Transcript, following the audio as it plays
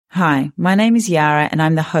Hi, my name is Yara and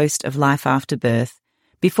I'm the host of Life After Birth.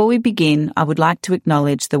 Before we begin, I would like to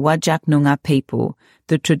acknowledge the Whadjuk Noongar people,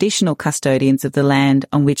 the traditional custodians of the land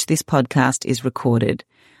on which this podcast is recorded.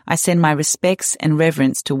 I send my respects and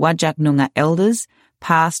reverence to Whadjuk Noongar elders,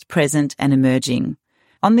 past, present and emerging.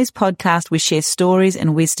 On this podcast, we share stories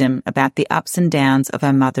and wisdom about the ups and downs of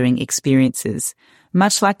our mothering experiences,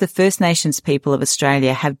 much like the First Nations people of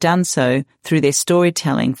Australia have done so through their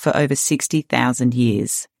storytelling for over 60,000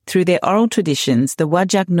 years. Through their oral traditions, the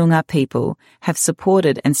Whadjuk Noongar people have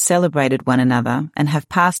supported and celebrated one another and have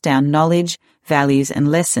passed down knowledge, values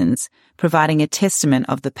and lessons, providing a testament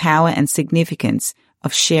of the power and significance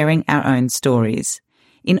of sharing our own stories.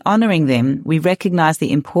 In honouring them, we recognise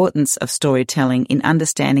the importance of storytelling in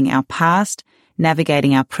understanding our past,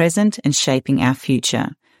 navigating our present and shaping our future.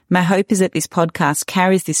 My hope is that this podcast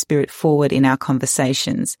carries this spirit forward in our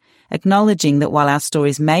conversations, acknowledging that while our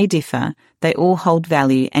stories may differ, they all hold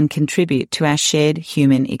value and contribute to our shared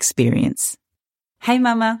human experience. Hey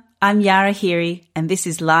Mama, I'm Yara Hiri and this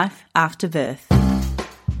is Life After Birth.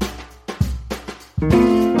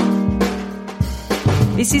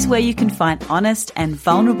 This is where you can find honest and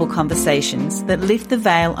vulnerable conversations that lift the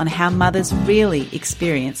veil on how mothers really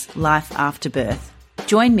experience life after birth.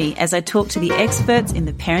 Join me as I talk to the experts in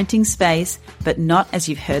the parenting space, but not as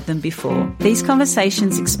you've heard them before. These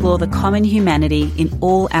conversations explore the common humanity in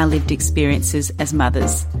all our lived experiences as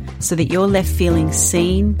mothers, so that you're left feeling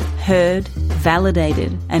seen, heard,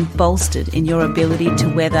 validated, and bolstered in your ability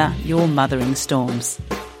to weather your mothering storms.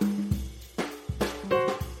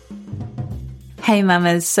 Hey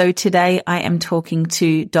mamas, so today I am talking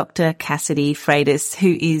to Dr. Cassidy Freitas,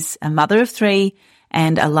 who is a mother of three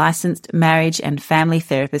and a licensed marriage and family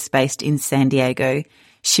therapist based in San Diego.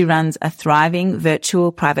 She runs a thriving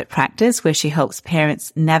virtual private practice where she helps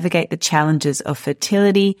parents navigate the challenges of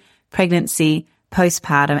fertility, pregnancy,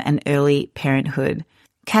 postpartum and early parenthood.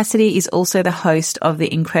 Cassidy is also the host of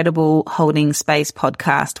the incredible Holding Space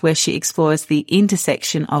podcast, where she explores the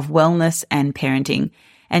intersection of wellness and parenting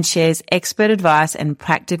and shares expert advice and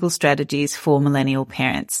practical strategies for millennial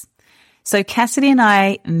parents. So Cassidy and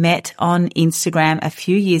I met on Instagram a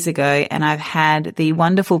few years ago, and I've had the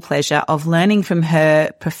wonderful pleasure of learning from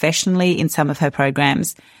her professionally in some of her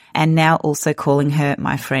programs and now also calling her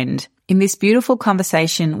my friend. In this beautiful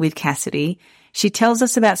conversation with Cassidy, she tells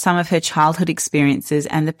us about some of her childhood experiences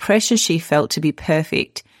and the pressure she felt to be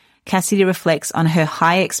perfect. Cassidy reflects on her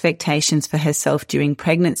high expectations for herself during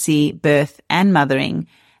pregnancy, birth and mothering,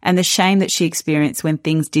 and the shame that she experienced when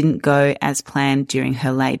things didn't go as planned during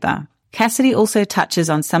her labour. Cassidy also touches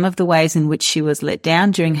on some of the ways in which she was let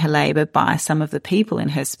down during her labour by some of the people in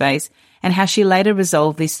her space and how she later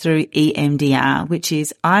resolved this through EMDR, which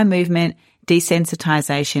is eye movement,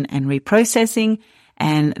 desensitisation and reprocessing,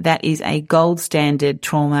 and that is a gold standard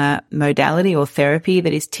trauma modality or therapy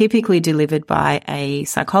that is typically delivered by a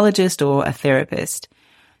psychologist or a therapist.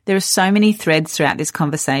 There are so many threads throughout this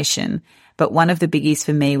conversation, but one of the biggies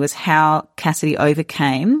for me was how Cassidy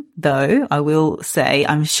overcame, though I will say,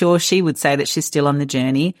 I'm sure she would say that she's still on the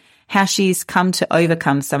journey, how she's come to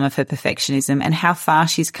overcome some of her perfectionism and how far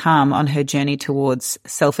she's come on her journey towards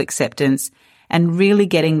self-acceptance and really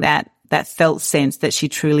getting that felt sense that she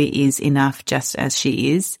truly is enough just as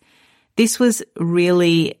she is. This was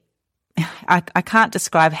really, I can't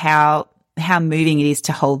describe how moving it is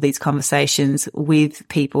to hold these conversations with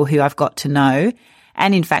people who I've got to know,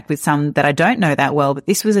 and in fact with some that I don't know that well, but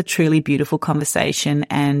this was a truly beautiful conversation,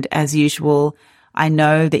 and as usual, I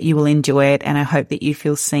know that you will enjoy it and I hope that you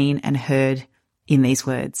feel seen and heard in these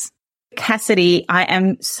words. Cassidy, I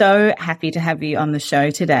am so happy to have you on the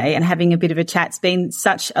show today and having a bit of a chat. It's been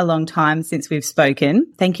such a long time since we've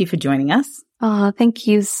spoken. Thank you for joining us. Oh, thank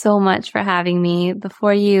you so much for having me.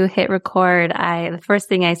 Before you hit record, the first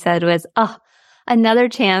thing I said was, another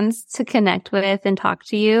chance to connect with and talk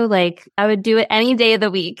to you. Like, I would do it any day of the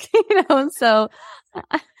week, so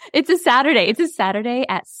it's a Saturday. It's a Saturday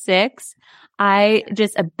at 6. I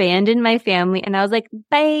just abandoned my family and I was like,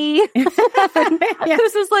 bye.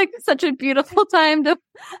 This is like such a beautiful time to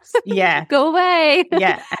go away.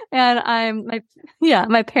 Yeah. And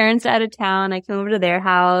my parents are out of town. I came over to their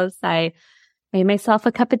house. I made myself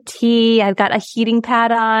a cup of tea. I've got a heating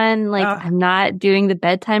pad on. I'm not doing the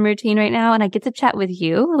bedtime routine right now. And I get to chat with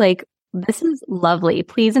you. This is lovely.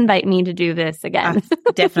 Please invite me to do this again.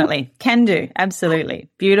 Definitely. Can do. Absolutely.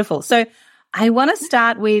 Beautiful. So I want to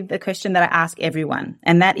start with a question that I ask everyone,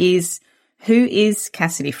 and that is, who is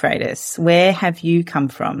Cassidy Freitas? Where have you come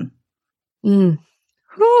from?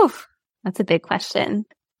 That's a big question.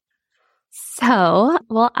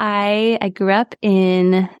 I grew up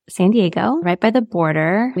in San Diego, right by the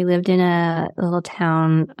border. We lived in a little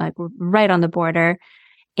town, like right on the border.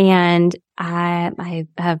 And I'm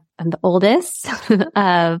the oldest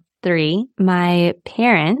of three. My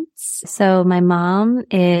parents, so my mom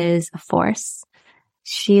is a force.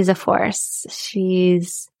 She's a force.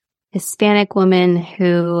 She's a Hispanic woman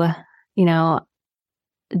who,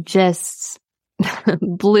 just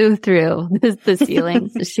blew through the ceiling.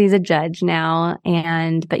 She's a judge now.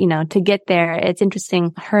 But to get there, it's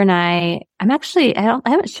interesting. Her and I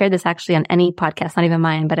haven't shared this actually on any podcast, not even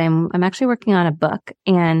mine, but I'm actually working on a book.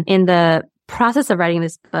 And in the process of writing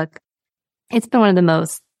this book, it's been one of the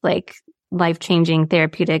most like life-changing,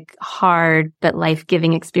 therapeutic, hard, but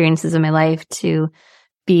life-giving experiences of my life to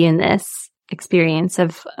be in this experience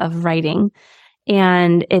of writing.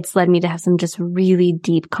 And it's led me to have some just really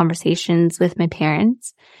deep conversations with my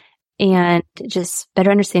parents and just better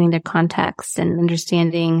understanding their context and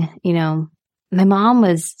understanding, my mom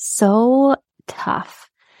was so tough,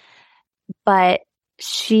 but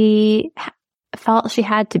she felt she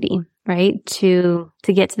had to be, right? To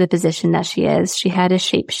get to the position that she is. She had to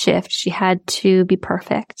shape shift. She had to be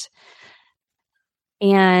perfect.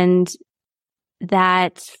 And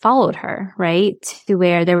that followed her, right? To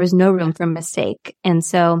where there was no room for mistake. And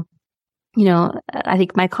so, I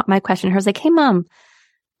think my question to her was like, hey, Mom,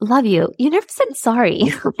 love you. You never said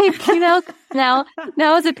sorry. Now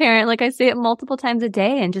as a parent, like I say it multiple times a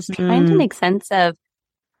day and just trying to make sense of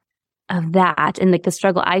that and like the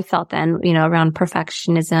struggle I felt then, around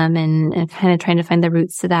perfectionism and kind of trying to find the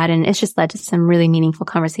roots to that. And it's just led to some really meaningful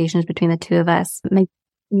conversations between the two of us.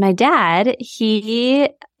 My dad, he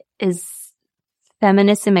is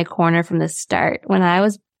feminist in my corner from the start. When I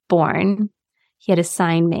was born, he had a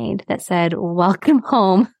sign made that said, "Welcome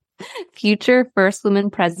home, future first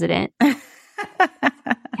woman president,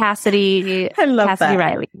 Cassidy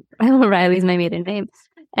Riley." Riley's my maiden name.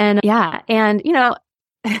 And I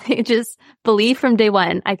just believed from day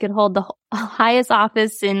one I could hold the highest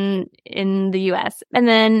office in the U.S. And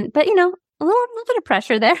then, but a little bit of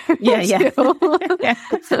pressure there. Yeah.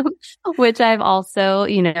 Which I've also,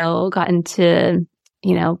 gotten to,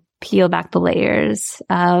 peel back the layers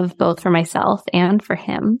of both for myself and for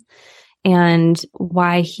him, and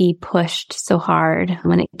why he pushed so hard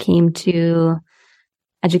when it came to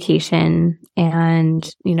education.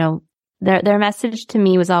 And, their message to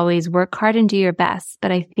me was always work hard and do your best.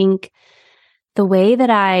 But I think the way that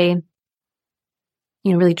I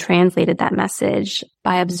really translated that message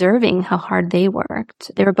by observing how hard they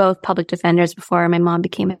worked. They were both public defenders before my mom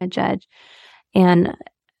became a judge. And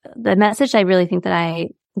the message I really think the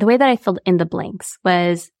way that I filled in the blanks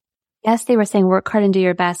was, yes, they were saying work hard and do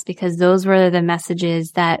your best because those were the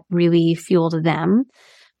messages that really fueled them.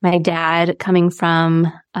 My dad coming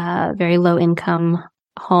from a very low income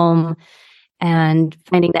home and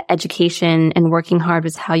finding that education and working hard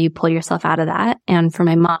was how you pull yourself out of that. And for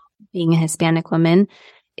my mom, being a Hispanic woman,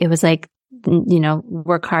 it was like,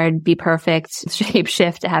 work hard, be perfect, shape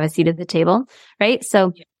shift to have a seat at the table. Right.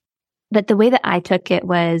 So, but the way that I took it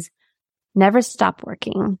was never stop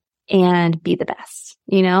working and be the best,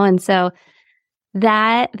 and so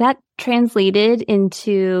that translated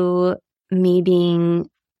into me being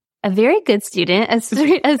a very good student, a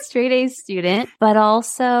straight A student, but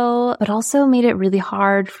also made it really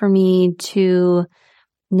hard for me to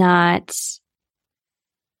not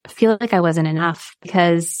feel like I wasn't enough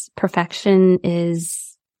because perfection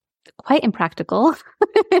is quite impractical.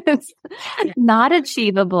 It's not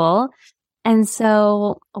achievable. And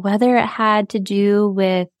so whether it had to do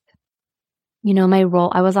with, my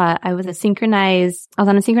role, I was on a synchronized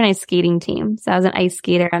skating team. So I was an ice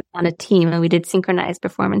skater on a team and we did synchronized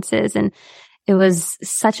performances, and it was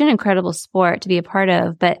such an incredible sport to be a part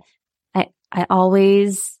of, but I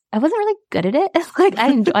wasn't really good at it. Like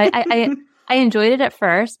I enjoyed it at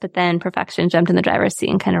first, but then perfection jumped in the driver's seat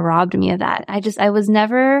and kind of robbed me of that. I was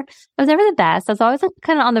never the best. I was always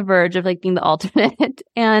kind of on the verge of like being the alternate.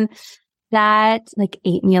 And that like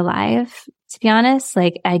ate me alive, to be honest.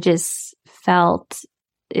 Like I just felt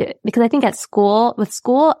it, because I think with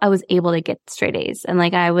school, I was able to get straight A's and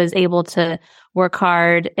like I was able to work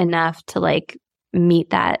hard enough to like meet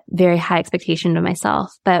that very high expectation of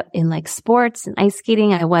myself. But in like sports and ice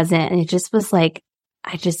skating, I wasn't. And it just was like,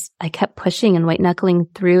 I kept pushing and white knuckling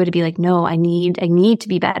through to be like, no, I need to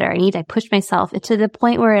be better. I pushed myself to the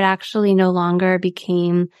point where it actually no longer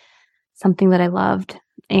became something that I loved,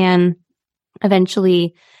 and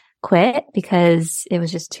eventually quit because it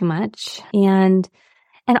was just too much. And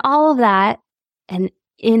all of that. And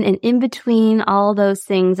in between all those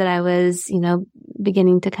things that I was,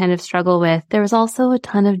 beginning to kind of struggle with, there was also a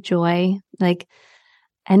ton of joy. Like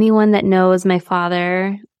anyone that knows my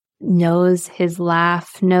father knows his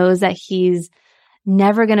laugh, knows that he's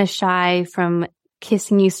never going to shy from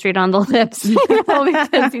kissing you straight on the lips,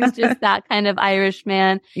 because he's just that kind of Irish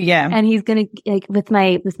man. Yeah. And he's going to, like, with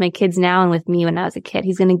my kids now and with me when I was a kid,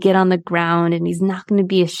 he's going to get on the ground and he's not going to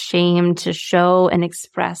be ashamed to show and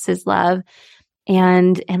express his love.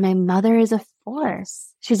 And my mother is a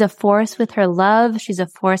force. She's a force with her love. She's a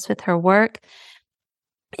force with her work.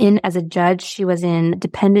 As a judge, she was in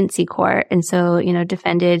dependency court. And so,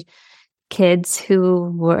 defended kids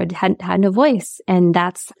who had no voice. And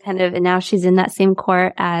that's and now she's in that same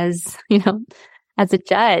court as a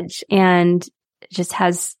judge, and just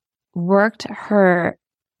has worked her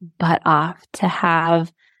butt off to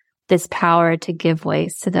have this power to give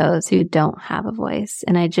voice to those who don't have a voice.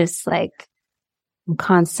 And I just I'm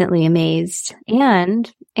constantly amazed. And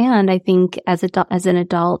I think as an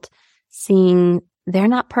adult, seeing they're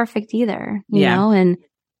not perfect either, you know, and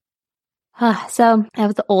so I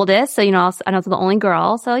was the oldest. So, I was the only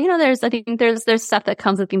girl. So, there's stuff that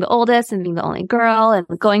comes with being the oldest and being the only girl and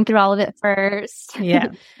going through all of it first. Yeah,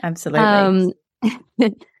 absolutely.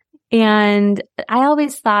 And I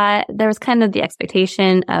always thought there was kind of the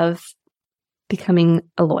expectation of becoming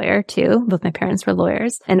a lawyer too. Both my parents were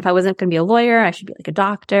lawyers. And if I wasn't going to be a lawyer, I should be like a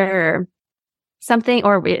doctor or something,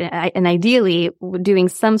 and ideally doing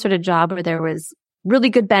some sort of job where there was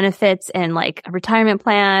really good benefits and like a retirement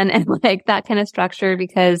plan and like that kind of structure,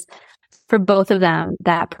 because for both of them,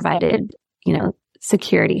 that provided,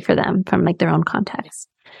 security for them from like their own context.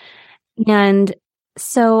 And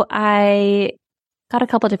so I got a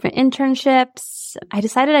couple of different internships. I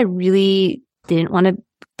decided I really didn't want to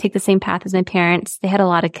take the same path as my parents. They had a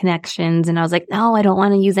lot of connections, and I was like, no, I don't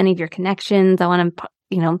want to use any of your connections. I want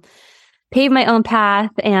to, pave my own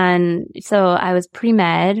path. And so I was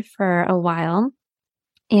pre-med for a while.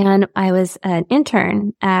 And I was an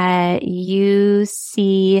intern at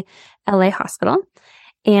UCLA Hospital.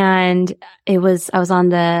 And I was on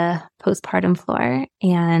the postpartum floor.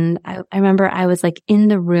 And I remember I was like in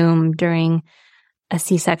the room during a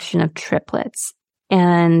C-section of triplets.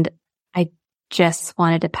 And I just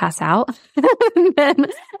wanted to pass out. and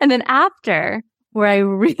then after, where I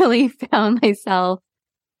really found myself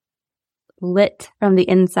lit from the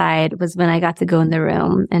inside, was when I got to go in the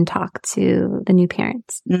room and talk to the new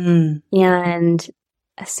parents. Mm. And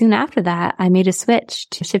soon after that, I made a switch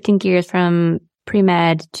to shifting gears from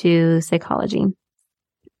pre-med to psychology.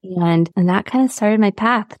 And that kind of started my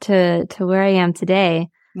path to where I am today.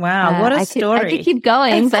 Wow, what a story. I could keep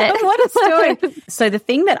going, but what a story. So the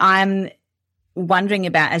thing that I'm wondering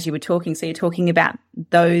about as you were talking, so you're talking about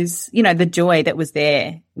those, the joy that was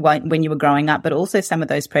there when you were growing up, but also some of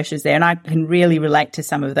those pressures there. And I can really relate to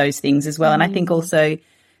some of those things as well. And I think also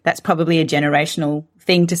that's probably a generational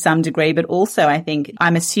thing to some degree, but also I think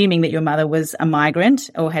I'm assuming that your mother was a migrant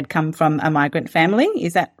or had come from a migrant family.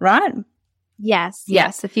 Is that right? Yes.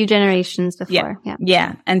 A few generations before.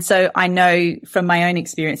 Yeah. And so I know from my own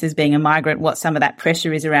experiences being a migrant what some of that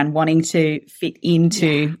pressure is around wanting to fit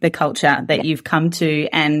into the culture that you've come to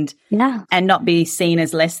and not be seen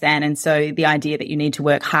as less than. And so the idea that you need to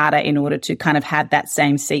work harder in order to kind of have that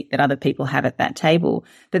same seat that other people have at that table.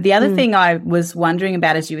 But the other thing I was wondering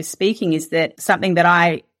about as you were speaking is that something that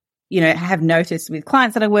I have noticed with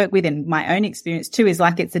clients that I work with and my own experience too is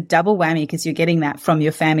like it's a double whammy because you're getting that from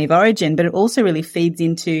your family of origin, but it also really feeds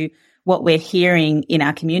into what we're hearing in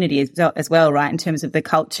our community as well, right, in terms of the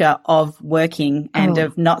culture of working and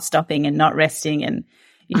of not stopping and not resting and,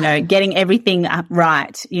 getting everything up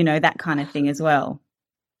right, that kind of thing as well.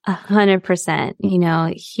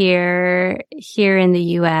 100%. Here in the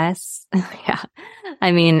US,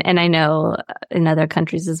 I mean, and I know in other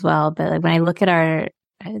countries as well, but like when I look at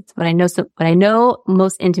what I know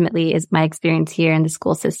most intimately is my experience here in the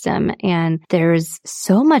school system. And there's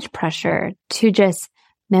so much pressure to just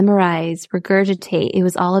memorize, regurgitate. It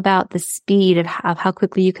was all about the speed of how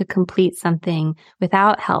quickly you could complete something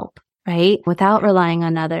without help, right? Without relying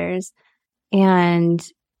on others. And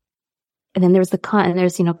then there's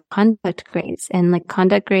conduct grades, and like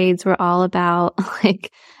conduct grades were all about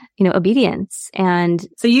obedience. And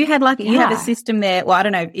so you had you had a system there. Well, I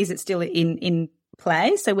don't know. Is it still in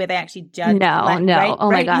play? So where they actually judge? No.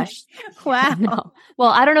 Oh my gosh. Wow. No. Well,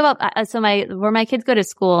 I don't know about, where my kids go to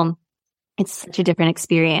school, it's such a different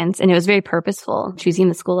experience. And it was very purposeful choosing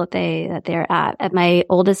the school that they're at. My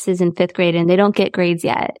oldest is in 5th grade and they don't get grades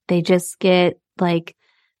yet. They just get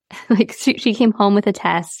she came home with a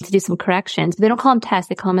test to do some corrections. They don't call them tests.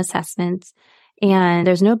 They call them assessments. and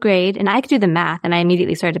there's no grade. And I could do the math, and I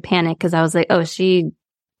immediately started to panic because I was like, oh,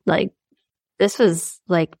 this was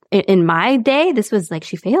like, in my day, this was like,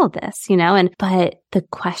 she failed this, but the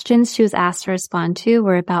questions she was asked to respond to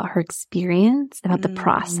were about her experience, about the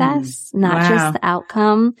process, not just the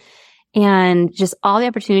outcome, and just all the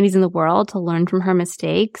opportunities in the world to learn from her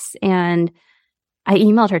mistakes. And I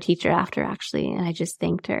emailed her teacher after, actually, and I just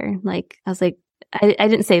thanked her. Like, I was like, I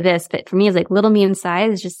didn't say this, but for me, it's like little me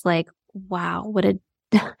inside is just like, wow, what a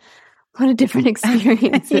different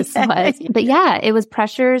experience this was. But yeah, it was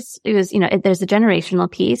pressures. It was, there's a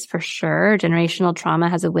generational piece for sure. Generational trauma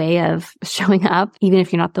has a way of showing up, even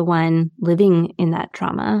if you're not the one living in that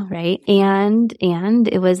trauma, right? And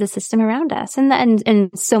it was a system around us, and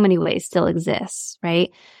in so many ways still exists, right?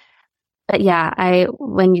 But yeah,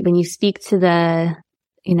 when you speak to the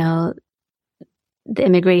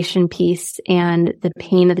immigration piece and the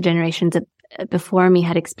pain that the generations before me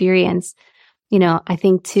had experienced, I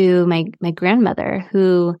think to my grandmother,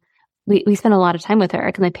 who we spent a lot of time with her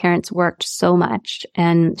because my parents worked so much,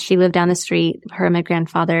 and she lived down the street, her and my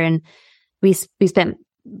grandfather, and we spent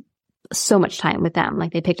so much time with them.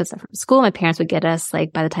 Like, they picked us up from school. My parents would get us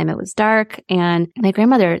like by the time it was dark. And my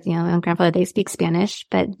grandmother, my grandfather, they speak Spanish,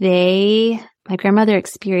 but my grandmother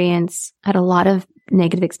had a lot of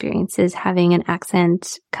negative experiences having an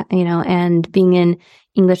accent, and being in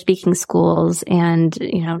English speaking schools, and,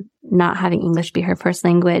 not having English be her first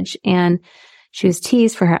language. And she was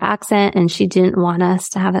teased for her accent, and she didn't want us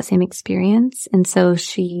to have that same experience. And so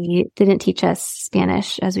she didn't teach us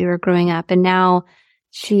Spanish as we were growing up. And now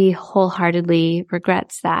she wholeheartly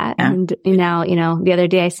regrets that. Yeah. And now, the other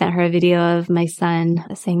day I sent her a video of my son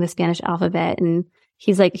saying the Spanish alphabet, and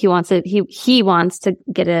he's like, he wants to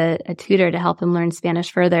get a tutor to help him learn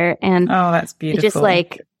Spanish further. And oh, that's beautiful. Just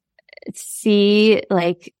like,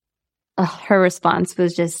 her response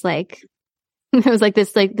was just like, it was like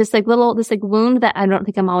this wound that I don't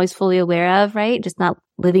think I'm always fully aware of, right? Just not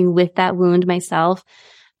living with that wound myself.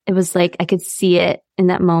 It was like, I could see it in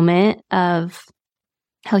that moment of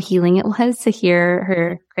how healing it was to hear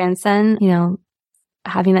her grandson,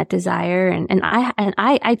 having that desire. And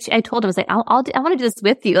I told him, I was like, I want to do this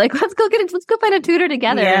with you. Like, let's go find a tutor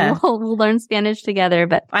together, and we'll learn Spanish together.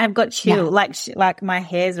 But I have got chill, like my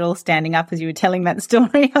hairs are all standing up as you were telling that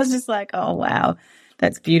story. I was just like, oh, wow,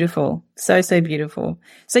 that's beautiful. So, so beautiful.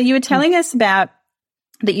 So you were telling us about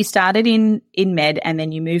that you started in med, and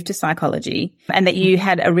then you moved to psychology, and that you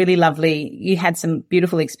had you had some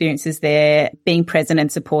beautiful experiences there, being present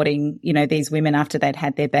and supporting, these women after they'd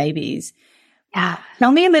had their babies. Yeah.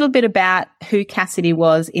 Tell me a little bit about who Cassidy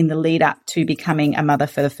was in the lead up to becoming a mother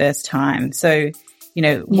for the first time. So,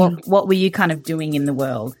 what were you kind of doing in the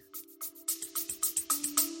world?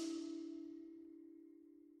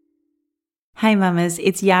 Hey mamas,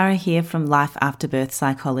 it's Yara here from Life After Birth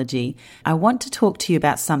Psychology. I want to talk to you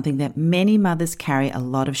about something that many mothers carry a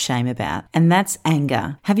lot of shame about, and that's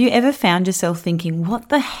anger. Have you ever found yourself thinking, what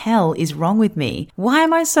the hell is wrong with me? Why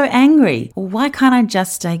am I so angry? Or why can't I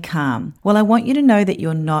just stay calm? Well, I want you to know that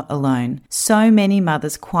you're not alone. So many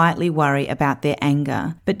mothers quietly worry about their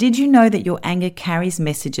anger. But did you know that your anger carries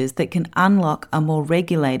messages that can unlock a more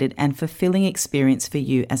regulated and fulfilling experience for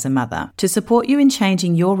you as a mother? To support you in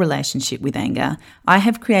changing your relationship with anger, I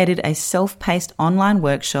have created a self-paced online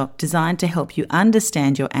workshop designed to help you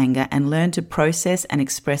understand your anger and learn to process and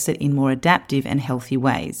express it in more adaptive and healthy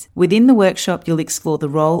ways. Within the workshop, you'll explore the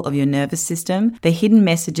role of your nervous system, the hidden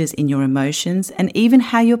messages in your emotions, and even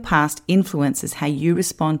how your past influences how you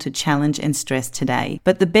respond to challenge and stress today.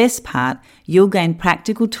 But the best part, you'll gain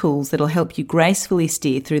practical tools that'll help you gracefully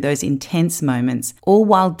steer through those intense moments, all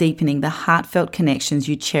while deepening the heartfelt connections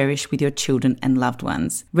you cherish with your children and loved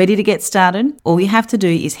ones. Ready to get started? All you have to do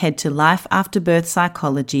is head to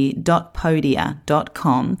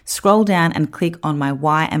lifeafterbirthpsychology.podia.com, scroll down and click on my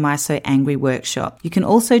Why Am I So Angry workshop. You can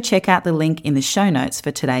also check out the link in the show notes for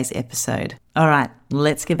today's episode. All right,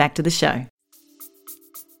 let's get back to the show.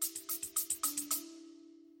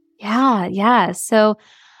 Yeah. So,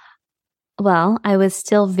 I was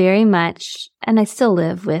still very much, and I still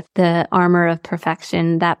live with the armor of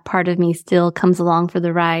perfection. That part of me still comes along for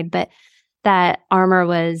the ride, but that armor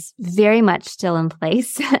was very much still in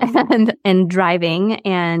place and driving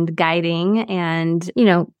and guiding and,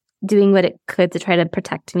 doing what it could to try to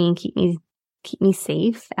protect me and keep me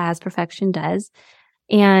safe, as perfection does.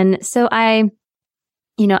 And so I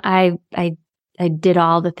did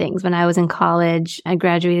all the things. When I was in college, I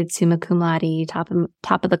graduated summa cum laude, top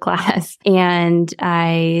of the class. And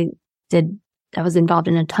I was involved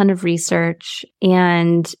in a ton of research,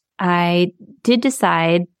 and I did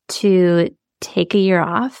decide to take a year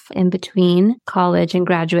off in between college and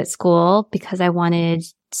graduate school because I wanted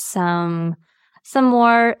some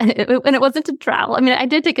more, and it wasn't to travel. I mean, I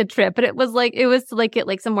did take a trip, but it was to get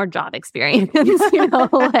like some more job experience, and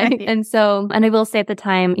I will say at the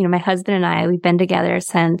time, you know, my husband and I, we've been together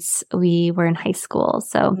since we were in high school.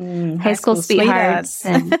 So high school sweethearts.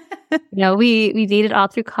 And, you know, we dated all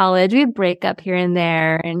through college. We'd break up here and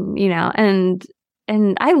there, and, you know,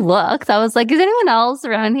 and I looked, I was like, is anyone else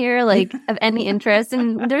around here like of any interest?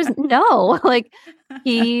 And there's no, like,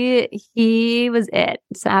 he was it.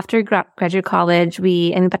 So after graduate college, I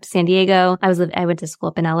moved back to San Diego. I went to school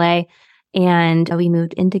up in LA, and we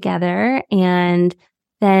moved in together. And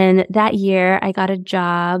then that year I got a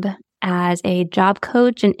job as a job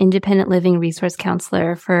coach and independent living resource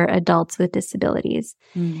counselor for adults with disabilities.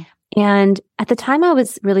 And at the time I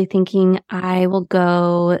was really thinking I will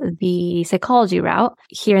go the psychology route.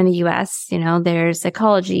 Here in the US, you know, there's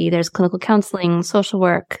psychology, there's clinical counseling, social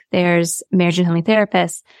work, there's marriage and family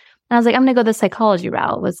therapists. And I was like, I'm going to go the psychology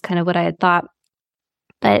route, was kind of what I had thought.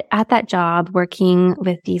 But at that job, working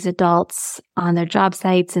with these adults on their job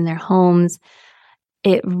sites in their homes,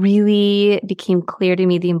 it really became clear to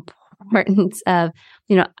me the importance of,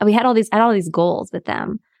 you know, I had all these goals with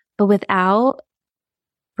them, but without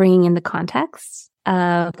bringing in the context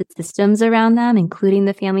of the systems around them, including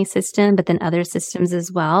the family system, but then other systems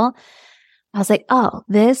as well. I was like, oh,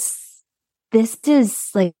 this is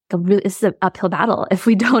like this is an uphill battle if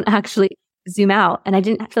we don't actually zoom out. And I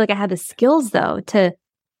didn't feel like I had the skills though to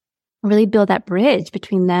really build that bridge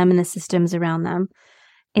between them and the systems around them.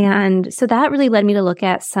 And so that really led me to look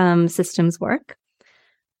at some systems work.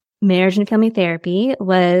 Marriage and family therapy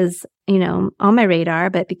was, you know, on my radar,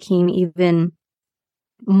 but became even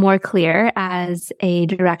more clear as a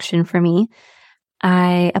direction for me.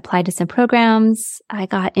 I applied to some programs. I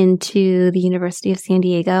got into the University of San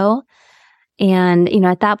Diego. And, you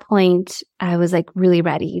know, at that point, I was like really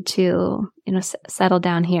ready to, you know, settle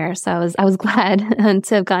down here. So I was glad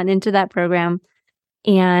to have gotten into that program.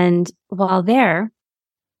 And while there,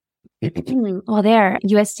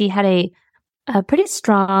 USD had a pretty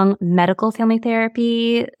strong medical family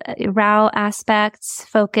therapy route aspects,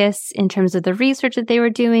 focus in terms of the research that they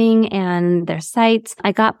were doing and their sites.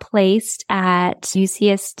 I got placed at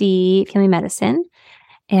UCSD Family Medicine,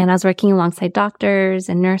 and I was working alongside doctors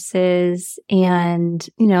and nurses, and,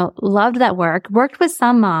 you know, loved that work. Worked with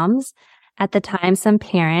some moms at the time, some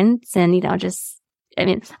parents, and, you know, I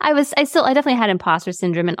definitely had imposter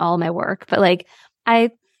syndrome in all my work, but like,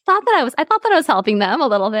 I thought that I was helping them a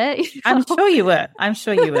little bit. You know? I'm sure you were.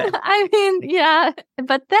 I mean, yeah.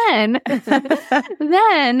 But then,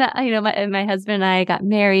 you know, my husband and I got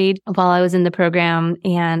married while I was in the program,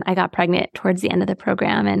 and I got pregnant towards the end of the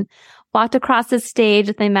program and walked across the stage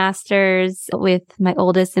with my master's with my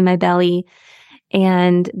oldest in my belly,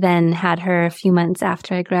 and then had her a few months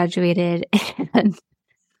after I graduated. And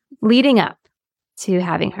leading up to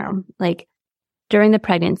having her, like during the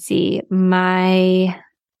pregnancy,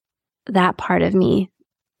 that part of me,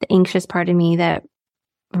 the anxious part of me that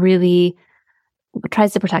really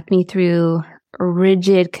tries to protect me through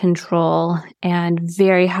rigid control and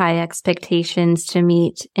very high expectations to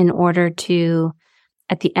meet in order to,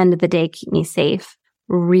 at the end of the day, keep me safe,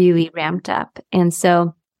 really ramped up. And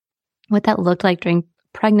so what that looked like during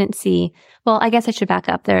pregnancy, well, I guess I should back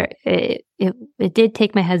up there. It did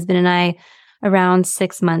take my husband and I around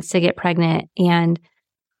 6 months to get pregnant. And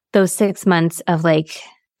those 6 months of like,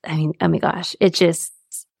 I mean, oh my gosh, it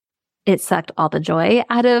sucked all the joy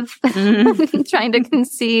out of trying to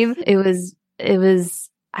conceive. I was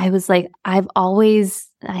like,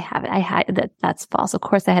 that's false. Of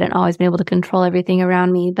course, I hadn't always been able to control everything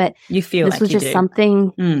around me, but you feel this like was you just do.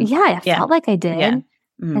 something. I felt like I did. Yeah.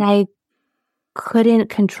 And I couldn't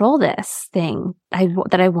control this thing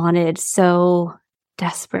that I wanted so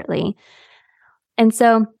desperately. And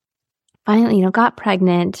so finally, you know, got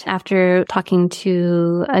pregnant after talking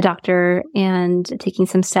to a doctor and taking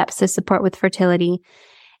some steps to support with fertility,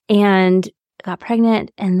 and got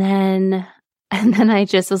pregnant. And then I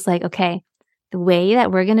just was like, okay, the way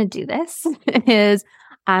that we're going to do this is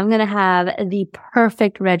I'm going to have the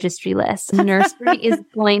perfect registry list. Nursery is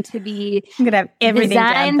going to be I'm going to have everything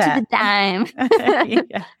designed to the dime,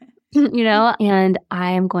 yeah. you know, and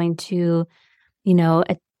I am going to, you know,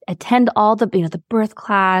 attend all the, you know, the birth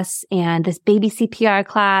class and this baby CPR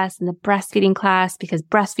class and the breastfeeding class, because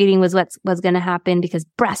breastfeeding was what was going to happen, because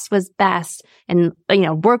breast was best, and, you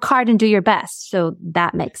know, work hard and do your best. So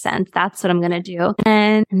that makes sense. That's what I'm going to do.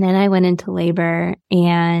 And then I went into labor,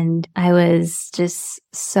 and I was just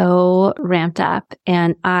so ramped up,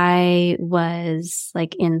 and I was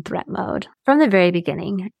like in threat mode from the very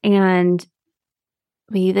beginning. And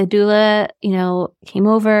the doula, came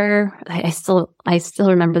over. I still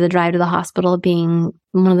remember the drive to the hospital being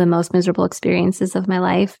one of the most miserable experiences of my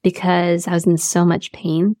life because I was in so much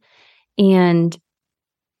pain. And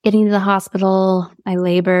getting to the hospital, I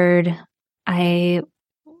labored. I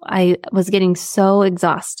was getting so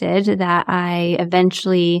exhausted that I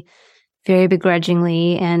eventually, very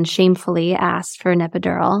begrudgingly and shamefully, asked for an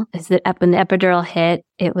epidural. When the epidural hit,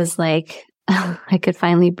 it was like I could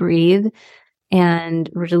finally breathe and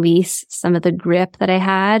release some of the grip that I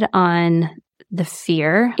had on the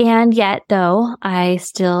fear. And yet, though, I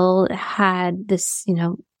still had this,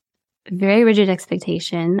 very rigid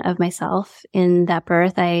expectation of myself in that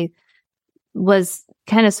birth. I was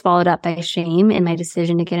kind of swallowed up by shame in my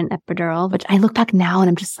decision to get an epidural, which I look back now and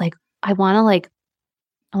I'm just like, I want to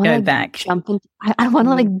jump into, I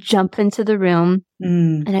want to jump into the room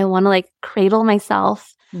and I want to cradle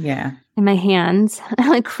myself in my hands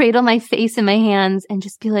and cradle my face in my hands and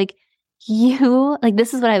just be like,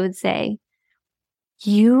 this is what I would say.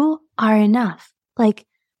 You are enough.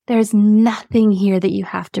 There's nothing here that you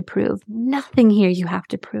have to prove. Nothing here you have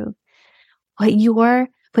to prove.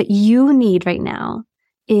 What you need right now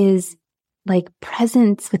is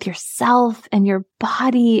presence with yourself and your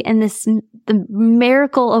body and the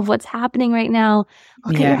miracle of what's happening right now.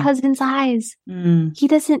 Look at your husband's eyes. He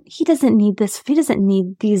doesn't need this. He doesn't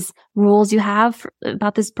need these rules you have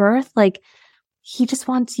about this birth. He just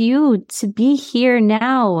wants you to be here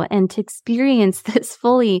now and to experience this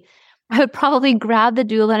fully. I would probably grab the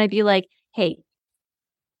doula and I'd be like, hey,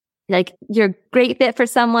 you're a great fit for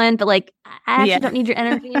someone, but I actually don't need your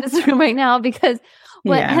energy in this room right now because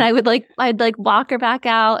and I'd walk her back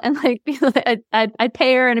out and be like, I'd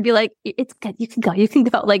pay her and I'd be like, it's good. You can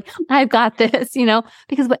go. I've got this,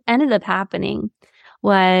 because what ended up happening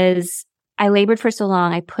was I labored for so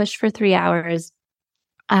long. I pushed for 3 hours.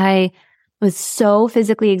 I was so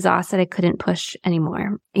physically exhausted. I couldn't push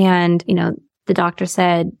anymore. And, the doctor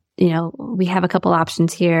said, we have a couple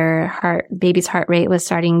options here. Baby's heart rate was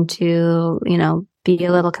starting to, be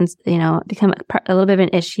a little, become a little bit of an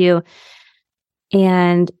issue.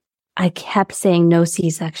 And I kept saying no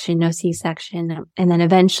C-section, no C-section. And then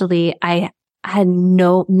eventually I had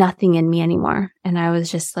nothing in me anymore. And I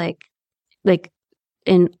was just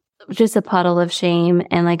in just a puddle of shame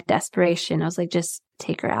and desperation. I was like, just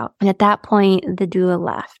take her out. And at that point, the doula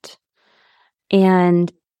left.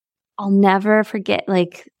 And I'll never forget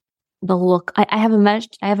the look. I have a much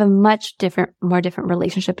more different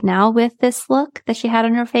relationship now with this look that she had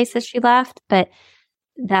on her face as she left. But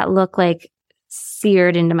that look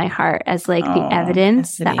seared into my heart as the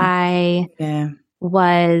evidence Cassidy. That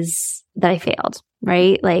I failed,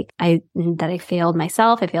 right? That I failed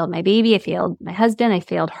myself. I failed my baby. I failed my husband. I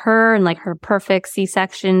failed her and her perfect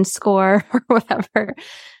C-section score or whatever.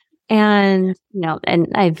 And, and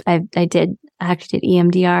I actually did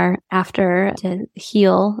EMDR after to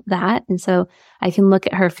heal that. And so I can look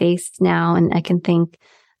at her face now and I can think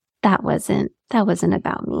that wasn't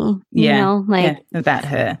about me. About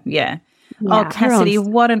her. Yeah. Oh, Cassidy,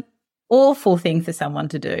 what an awful thing for someone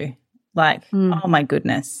to do. Oh my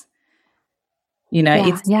goodness.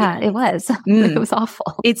 It was. It was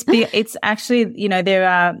awful. It's actually, there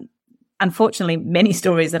are unfortunately many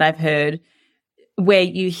stories that I've heard where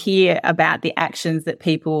you hear about the actions that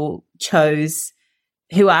people chose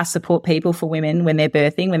who are support people for women when they're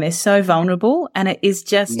birthing, when they're so vulnerable. And it is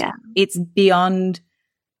just, it's beyond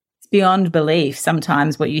belief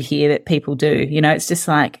sometimes what you hear that people do. It's just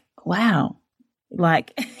wow.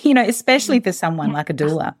 Especially for someone like a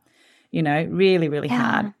doula, really, really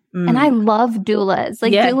hard. And I love doulas.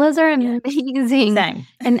 Doulas are amazing. Same.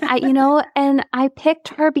 And I picked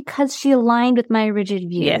her because she aligned with my rigid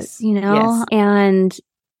views, Yes. And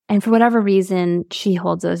for whatever reason, she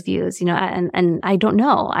holds those views, and I don't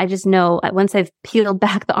know. I just know once I've peeled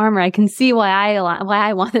back the armor, I can see why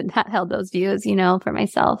I wanted that, held those views, for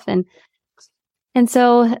myself. And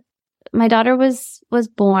so my daughter was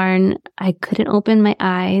born. I couldn't open my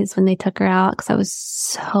eyes when they took her out because I was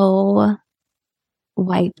so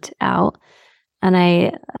wiped out.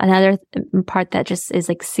 And another part that just is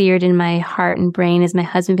seared in my heart and brain is my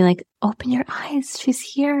husband being like, open your eyes. She's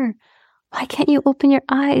here. Why can't you open your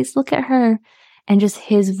eyes? Look at her. And just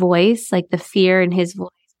his voice, the fear in his voice,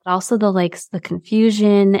 but also the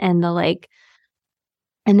confusion and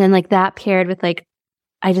and then that paired with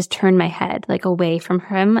I just turned my head away from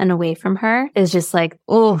him and away from her is just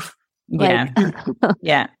oof. Yeah.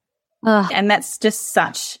 Yeah. And that's just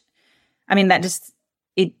such,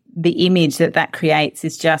 the image that creates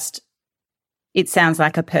is just, it sounds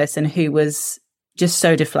like a person who was just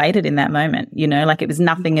so deflated in that moment, like it was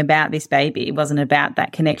nothing about this baby. It wasn't about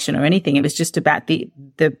that connection or anything. It was just about the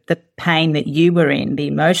pain that you were in, the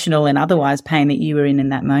emotional and otherwise pain that you were in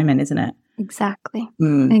that moment, isn't it? Exactly.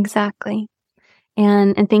 Exactly.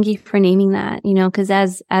 And thank you for naming that, because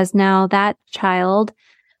as now that child,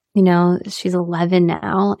 she's 11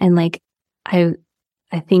 now. And like, I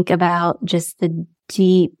think about just the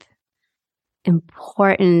deep,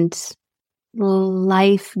 important,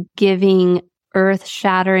 life-giving,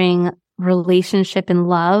 earth-shattering relationship and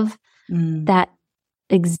love that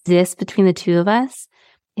exists between the two of us.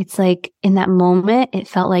 It's like in that moment, it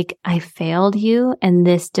felt like I failed you and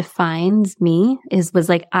this defines me. Was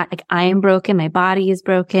like, I am broken. My body is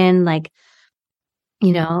broken. Like,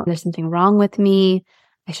 there's something wrong with me.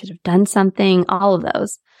 I should have done something, all of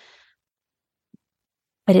those.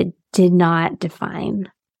 But it did not define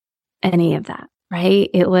any of that, right?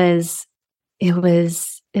 It was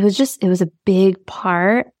a big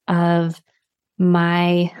part of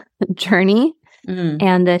my journey.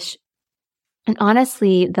 And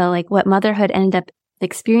honestly, what motherhood ended up, the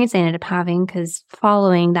experience I ended up having, because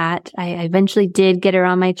following that, I eventually did get her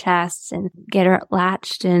on my chest and get her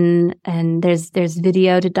latched, and there's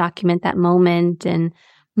video to document that moment, and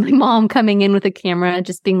my mom coming in with a camera,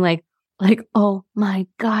 just being like, oh my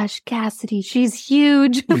gosh, Cassidy, she's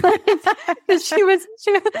huge. she was,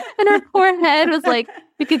 and her poor head was like,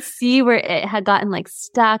 you could see where it had gotten like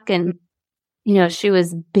stuck, and she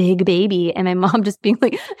was big baby, and my mom just being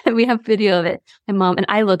like, and we have video of it. My mom and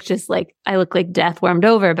I look like death warmed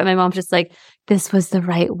over, but my mom's just like, this was the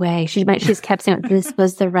right way. She just kept saying, this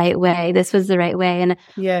was the right way. This was the right way. And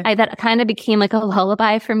that kind of became like a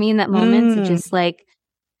lullaby for me in that moment to just like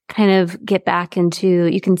kind of get back into,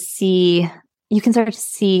 you can start to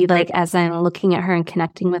see, like, as I'm looking at her and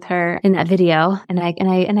connecting with her in that video, and I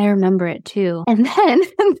remember it too. And then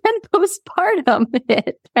postpartum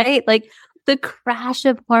hit, right? Like the crash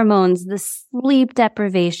of hormones, the sleep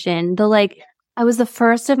deprivation, I was the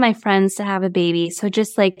first of my friends to have a baby. So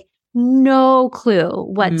just like no clue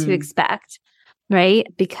what to expect, right?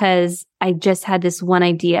 Because I just had this one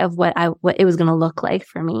idea of what it was going to look like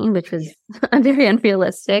for me, which was very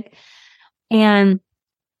unrealistic. And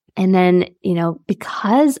then,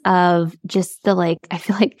 because of just I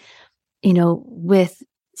feel like, with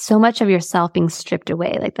so much of yourself being stripped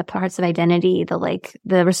away, like the parts of identity,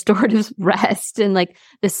 the restorative rest and like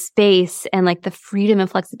the space and like the freedom and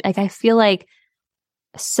flexibility, like I feel like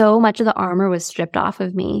so much of the armor was stripped off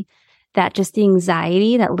of me, that just the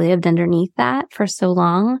anxiety that lived underneath that for so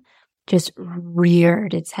long just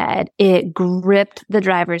reared its head. It gripped the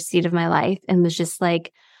driver's seat of my life and was just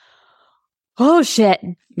like, oh shit,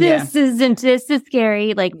 this is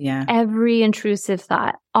scary. Like every intrusive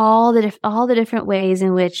thought, all the different ways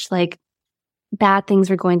in which like bad things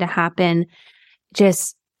were going to happen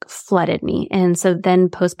just flooded me. And so then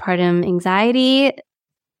postpartum anxiety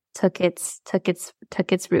took its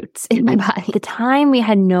roots in my body. At the time, we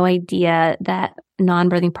had no idea that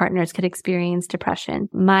non-birthing partners could experience depression.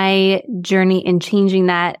 My journey in changing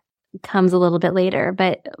that comes a little bit later,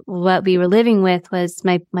 but what we were living with was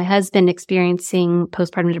my husband experiencing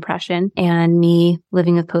postpartum depression and me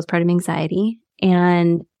living with postpartum anxiety.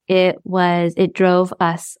 And it drove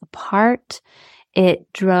us apart.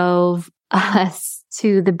 It drove us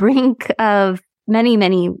to the brink of many,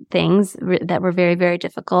 many things that were very, very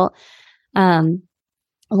difficult. One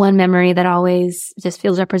memory that always just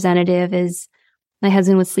feels representative is my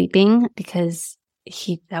husband was sleeping because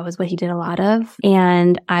that was what he did a lot of.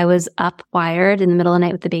 And I was up wired in the middle of the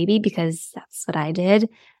night with the baby because that's what I did.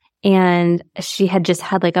 And she had just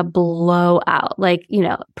had like a blowout, like,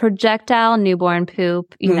 projectile newborn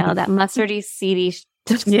poop, that mustardy, seedy shit.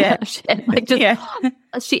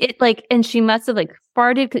 And she must have like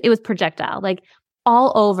farted because it was projectile, like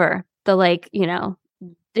all over the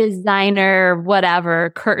designer,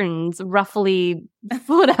 whatever, curtains, ruffly,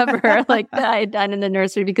 whatever, like that I had done in the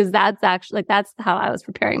nursery, because that's actually that's how I was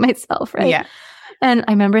preparing myself. Right. Yeah. And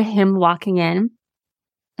I remember him walking in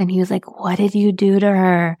and he was like, "What did you do to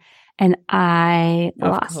her?" And I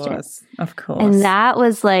lost it. Of course. And that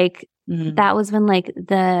was like, that was when like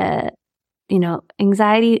the,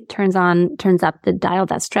 anxiety turns up the dial,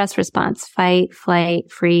 that stress response, fight, flight,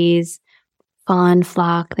 freeze, fawn,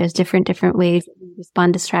 flock. There's different ways to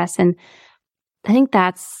respond to stress. And I think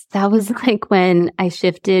that was like when I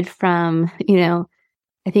shifted from,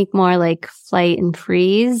 I think more like flight and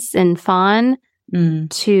freeze and fawn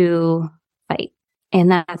to fight. And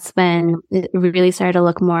that's when it really started to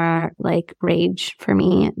look more like rage for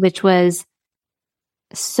me, which was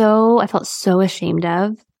I felt so ashamed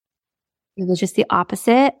of. It was just the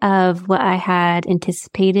opposite of what I had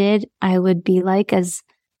anticipated I would be like as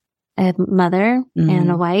a mother and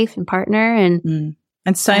a wife and partner.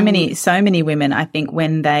 And so many women, I think,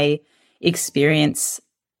 when they experience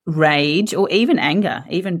rage or even anger,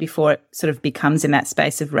 even before it sort of becomes in that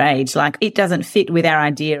space of rage, like it doesn't fit with our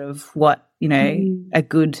idea of what, you know, a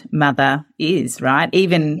good mother is, right?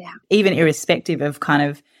 Even irrespective of kind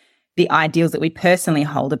of the ideals that we personally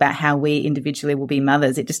hold about how we individually will be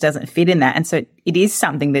mothers, it just doesn't fit in that. And so it is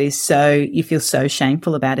something that is so, you feel so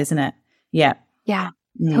shameful about, isn't it? Yeah. Yeah,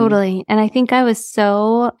 totally. And I think I was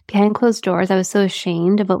so behind closed doors. I was so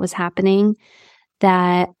ashamed of what was happening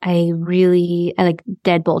that I like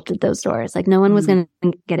deadbolted those doors. Like no one was going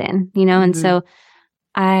to get in, you know? And so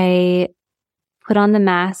I put on the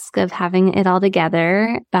mask of having it all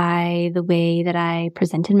together by the way that I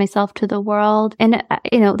presented myself to the world. And,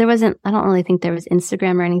 you know, I don't really think there was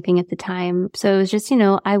Instagram or anything at the time. So it was just, you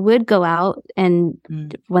know, I would go out and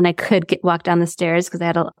when I could walk down the stairs,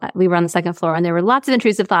 because we were on the second floor and there were lots of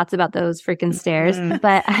intrusive thoughts about those freaking stairs.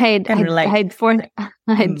 But I'd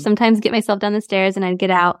sometimes get myself down the stairs and I'd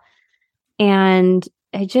get out and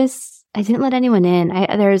I didn't let anyone in. I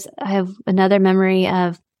have another memory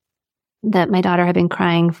of that my daughter had been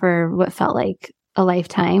crying for what felt like a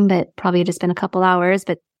lifetime, but probably just been a couple hours,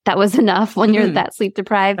 but that was enough when you're that sleep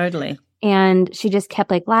deprived. Totally. And she just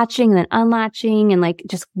kept like latching and then unlatching and like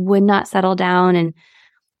just would not settle down. And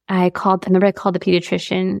I remember I called the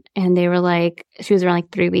pediatrician and they were like, she was around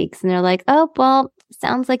like 3 weeks and they're like, oh, well,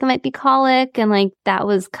 sounds like it might be colic. And like, that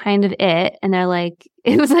was kind of it. And they're like,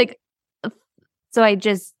 it was like, so I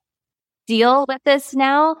just deal with this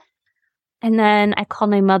now. And then I called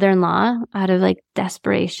my mother-in-law out of like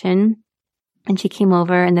desperation and she came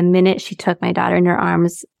over and the minute she took my daughter in her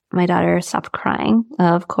arms, my daughter stopped crying,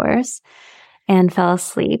 of course, and fell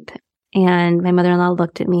asleep. And my mother-in-law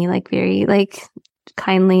looked at me like very like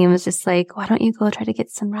kindly and was just like, why don't you go try to get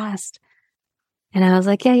some rest? And I was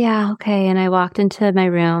like, yeah, okay. And I walked into my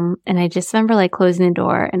room and I just remember like closing the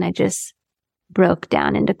door and I just broke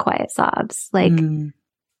down into quiet sobs, like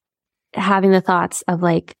having the thoughts of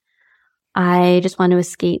like, I just want to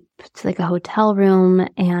escape to like a hotel room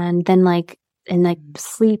and then like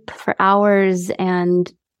sleep for hours and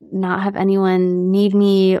not have anyone need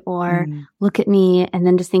me or look at me. And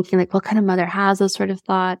then just thinking like, what kind of mother has those sort of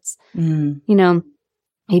thoughts? You know,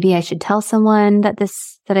 maybe I should tell someone that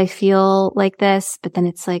I feel like this, but then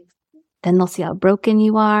it's like, then they'll see how broken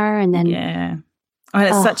you are. And then,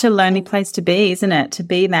 it's such a lonely place to be, isn't it? To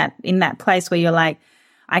be in that place where you're like,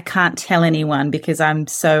 I can't tell anyone because I'm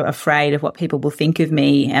so afraid of what people will think of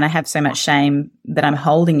me and I have so much shame that I'm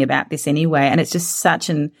holding about this anyway. And it's just such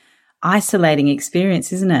an isolating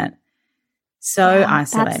experience, isn't it? So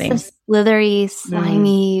isolating. That's the slithery,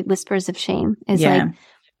 slimy whispers of shame. It's like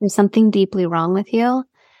there's something deeply wrong with you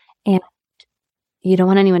and you don't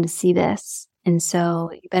want anyone to see this. And so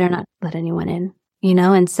you better not let anyone in, you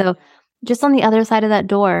know? And so just on the other side of that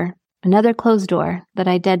door, another closed door that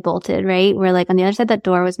I deadbolted, right? Where like on the other side of that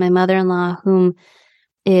door was my mother-in-law, whom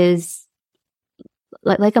is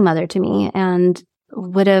like a mother to me and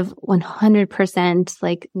would have 100%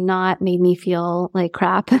 like not made me feel like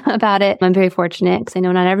crap about it. I'm very fortunate because I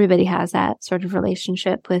know not everybody has that sort of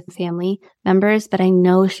relationship with family members, but I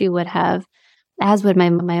know she would have, as would my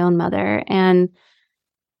own mother. And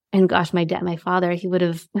gosh, my father, he would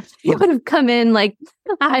have come in like,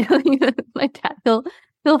 my dad,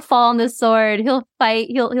 he'll fall on the sword. He'll fight.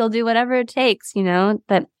 He'll do whatever it takes, you know,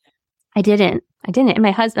 but I didn't. And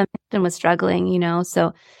my husband was struggling, you know,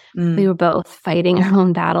 so we were both fighting our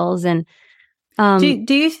own battles. And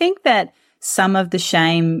do you think that some of the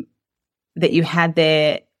shame that you had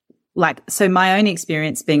there, like, so my own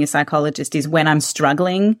experience being a psychologist is when I'm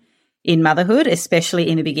struggling in motherhood, especially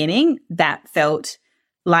in the beginning, that felt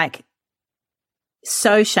like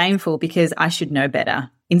so shameful because I should know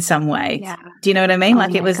better in some way. Yeah. Do you know what I mean?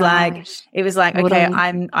 Like it was like, okay,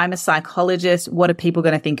 I'm a psychologist. What are people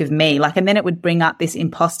going to think of me? Like, and then it would bring up this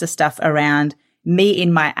imposter stuff around me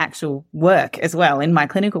in my actual work as well, in my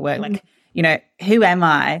clinical work. Like, you know, who am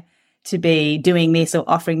I to be doing this or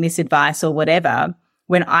offering this advice or whatever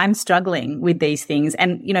when I'm struggling with these things?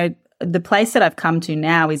 And, you know, the place that I've come to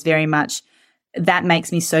now is very much that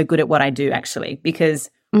makes me so good at what I do actually, because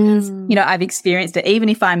you know, I've experienced it, even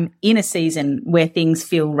if I'm in a season where things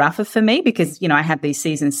feel rougher for me, because, you know, I have these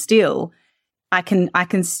seasons still, I can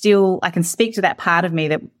speak to that part of me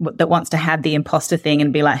that wants to have the imposter thing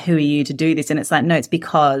and be like, who are you to do this? And it's like, no, it's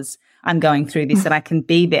because I'm going through this that I can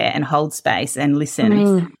be there and hold space and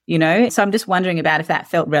listen, you know? So I'm just wondering about if that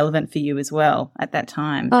felt relevant for you as well at that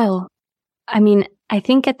time. Oh, I mean, I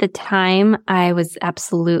think at the time I was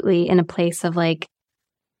absolutely in a place of like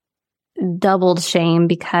doubled shame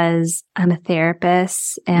because I'm a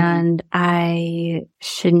therapist and I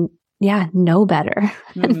shouldn't, know better.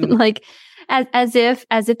 Like as if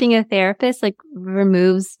being a therapist like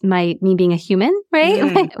removes me being a human, right?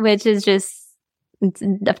 Like, which is just, it's,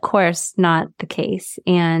 of course, not the case.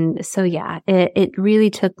 And so, it really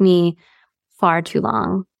took me far too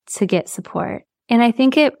long to get support. And I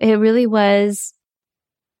think it really was,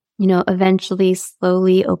 eventually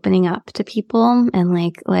slowly opening up to people and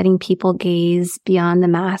like letting people gaze beyond the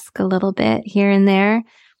mask a little bit here and there,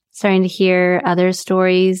 starting to hear other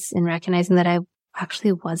stories and recognizing that I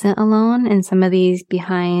actually wasn't alone in some of these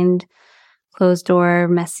behind closed door,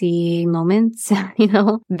 messy moments,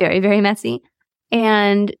 very, very messy.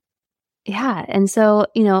 And and so,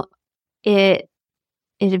 it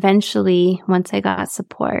eventually, once I got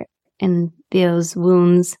support and those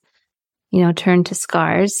wounds, turned to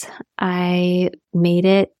scars, I made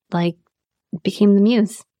it became the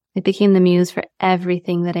muse. It became the muse for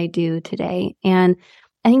everything that I do today. And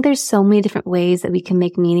I think there's so many different ways that we can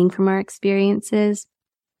make meaning from our experiences.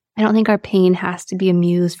 I don't think our pain has to be a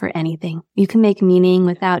muse for anything. You can make meaning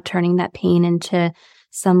without turning that pain into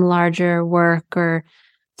some larger work or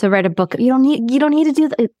to write a book. You don't need to do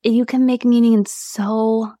that. You can make meaning in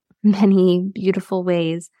so many beautiful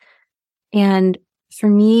ways. And for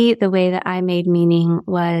me, the way that I made meaning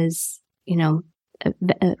was,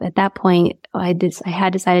 at that point, I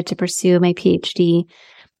had decided to pursue my PhD,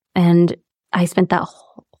 and I spent that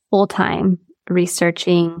whole time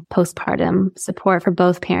researching postpartum support for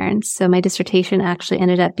both parents. So my dissertation actually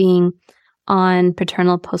ended up being on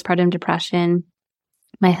paternal postpartum depression.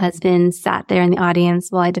 My husband sat there in the audience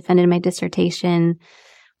while I defended my dissertation.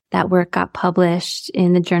 That work got published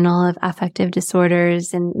in the Journal of Affective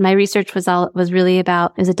Disorders. And my research was really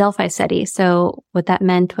about, it was a Delphi study. So what that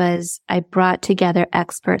meant was I brought together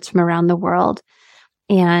experts from around the world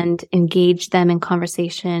and engaged them in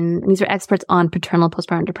conversation. And these were experts on paternal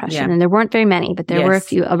postpartum depression. And there weren't very many, but there were a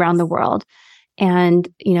few around the world. And,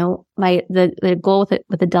 the goal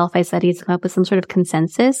with the Delphi study is to come up with some sort of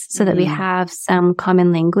consensus so that we have some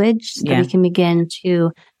common language so that we can begin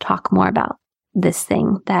to talk more about this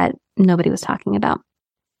thing that nobody was talking about.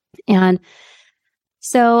 And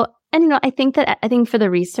so, I think for the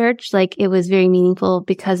research, like it was very meaningful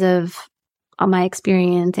because of my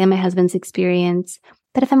experience and my husband's experience.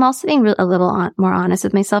 But if I'm also being a little more honest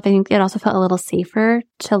with myself, I think it also felt a little safer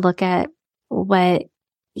to look at what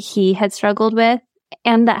he had struggled with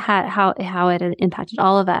and that how it had impacted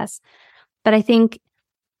all of us. But I think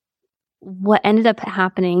what ended up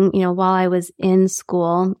happening, while I was in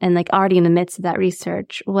school and like already in the midst of that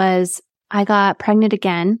research was I got pregnant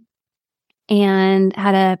again and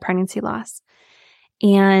had a pregnancy loss.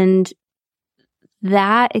 And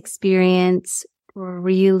that experience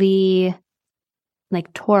really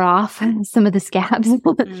tore off some of the scabs of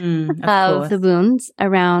the wounds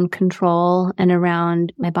around control and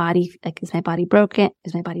around my body. Like, is my body broken?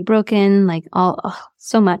 Is my body broken? Like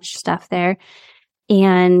so much stuff there.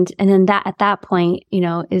 And then at that point,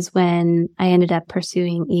 is when I ended up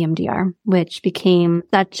pursuing EMDR, which became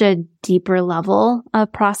such a deeper level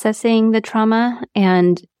of processing the trauma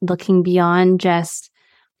and looking beyond just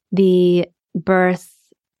the birth,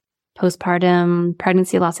 postpartum,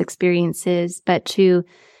 pregnancy loss experiences, but to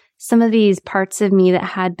some of these parts of me that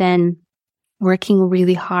had been working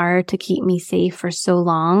really hard to keep me safe for so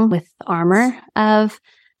long with the armor of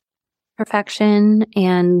perfection.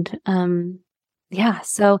 And,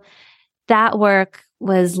 so that work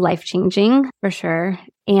was life-changing for sure.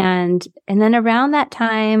 And then around that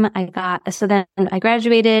time then I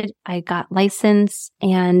graduated, I got licensed,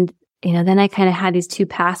 and, then I kind of had these two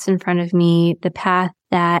paths in front of me, the path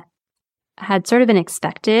that had sort of been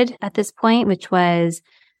expected at this point, which was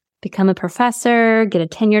become a professor, get a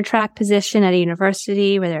tenure track position at a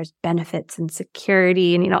university where there's benefits and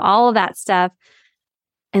security and, all of that stuff.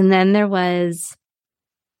 And then there was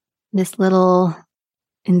this little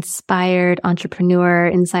inspired entrepreneur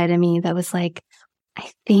inside of me that was like, I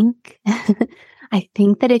think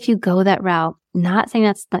that if you go that route, not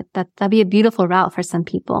saying that'd be a beautiful route for some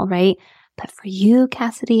people, right? But for you,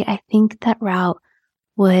 Cassidy, I think that route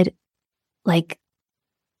would it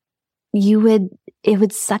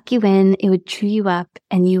would suck you in, it would chew you up,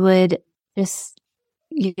 and you would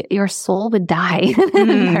your soul would die in that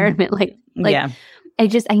environment.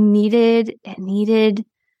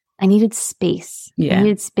 I needed space. I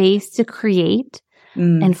needed space to create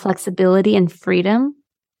and flexibility and freedom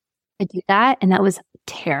to do that. And that was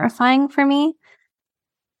terrifying for me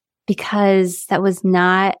because that was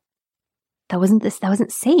not that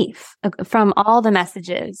wasn't safe from all the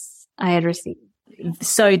messages I had received.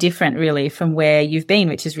 So different really from where you've been,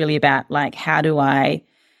 which is really about like, how do I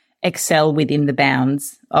excel within the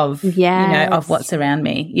bounds of, of what's around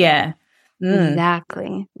me. Yeah.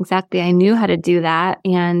 Exactly. I knew how to do that.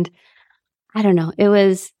 And I don't know, it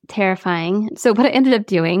was terrifying. So what I ended up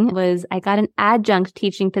doing was I got an adjunct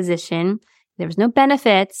teaching position. There was no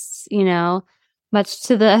benefits, much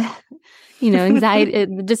to the, anxiety,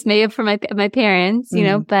 dismay for my parents,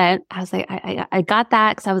 but I was like, I got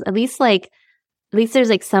that because I was at least there's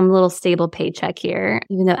like some little stable paycheck here,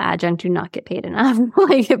 even though adjunct do not get paid enough,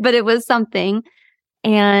 but it was something.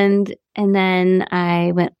 And then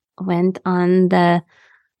I went on the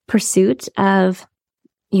pursuit of,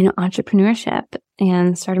 entrepreneurship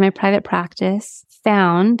and started my private practice.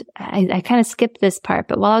 I kind of skipped this part,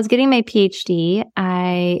 but while I was getting my PhD,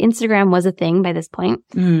 Instagram was a thing by this point.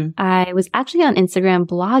 I was actually on Instagram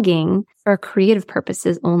blogging for creative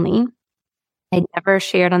purposes only. I never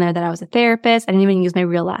shared on there that I was a therapist. I didn't even use my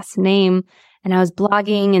real last name. And I was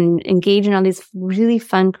blogging and engaging on these really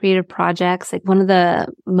fun creative projects. Like one of the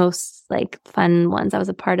most fun ones I was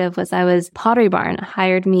a part of was Pottery Barn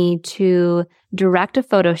hired me to direct a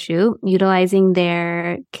photo shoot utilizing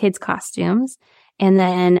their kids' costumes and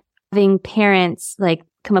then having parents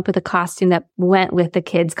come up with a costume that went with the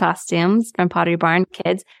kids' costumes from Pottery Barn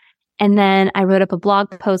kids. And then I wrote up a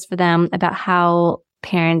blog post for them about how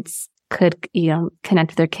parents could,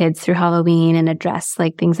 connect with their kids through Halloween and address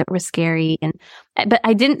things that were scary. But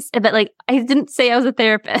I didn't say I was a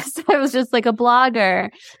therapist. I was just a blogger,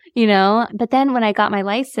 But then when I got my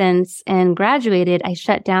license and graduated, I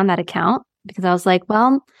shut down that account because I was like,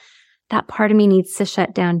 well, that part of me needs to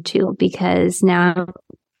shut down too, because now,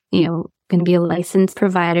 going to be a licensed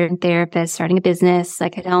provider and therapist, starting a business. I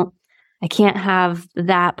can't have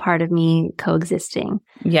that part of me coexisting.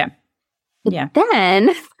 Yeah. But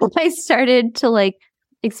then I started to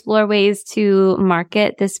explore ways to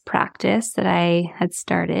market this practice that I had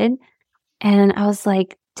started. And I was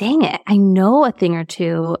like, dang it, I know a thing or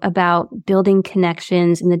two about building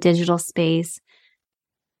connections in the digital space.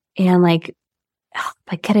 And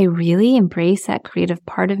could I really embrace that creative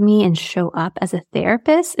part of me and show up as a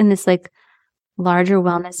therapist in this larger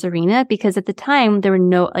wellness arena? Because at the time there were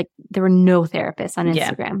no therapists on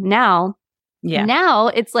Instagram. Now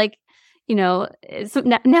it's so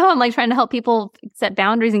now I'm trying to help people set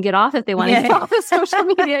boundaries and get off if they want to get off of social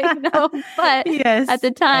media, But at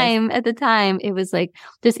the time, it was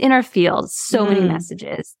just in our field, so many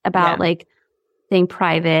messages about staying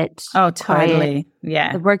private. Oh, totally. Quiet.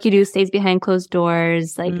 Yeah. The work you do stays behind closed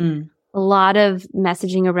doors. A lot of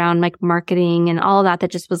messaging around marketing and all that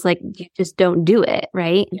just was you just don't do it.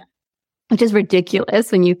 Right. Yeah. Which is ridiculous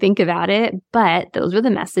when you think about it. But those were the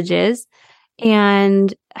messages.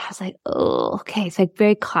 And I was like, oh, okay. So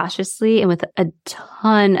very cautiously and with a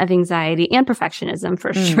ton of anxiety and perfectionism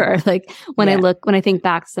for sure. When I think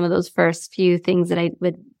back to some of those first few things that I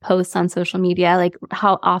would post on social media,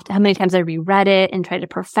 how many times I reread it and tried to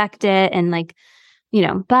perfect it. And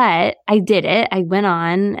but I did it. I went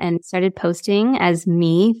on and started posting as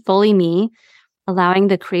me, fully me, allowing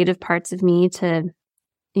the creative parts of me to,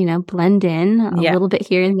 blend in a little bit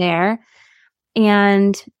here and there.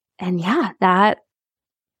 And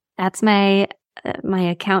that's my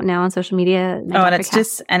account now on social media.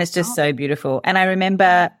 And it's just so beautiful. And I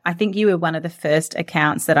remember, I think you were one of the first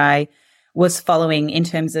accounts that I was following in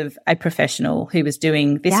terms of a professional who was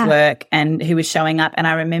doing this work and who was showing up. And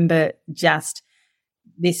I remember just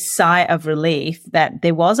this sigh of relief that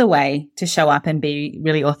there was a way to show up and be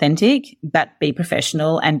really authentic, but be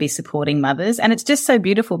professional and be supporting mothers. And it's just so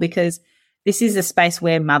beautiful because this is a space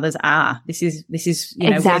where mothers are. This is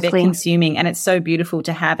where they're consuming. And it's so beautiful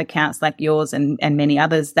to have accounts like yours and many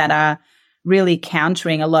others that are really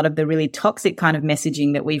countering a lot of the really toxic kind of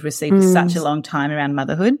messaging that we've received for such a long time around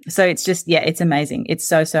motherhood. So it's just, it's amazing. It's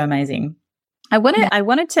so, so amazing. I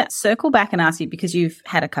wanted to circle back and ask you, because you've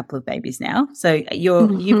had a couple of babies now. So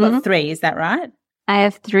you've got 3, is that right? I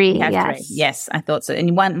have 3. You have 3. Yes, I thought so.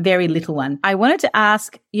 And one very little one. I wanted to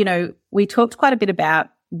ask, we talked quite a bit about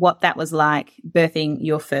what that was like birthing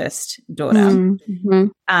your first daughter.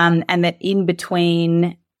 And that in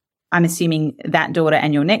between, I'm assuming that daughter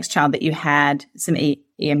and your next child, that you had some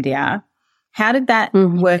EMDR. How did that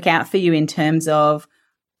work out for you in terms of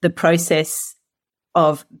the process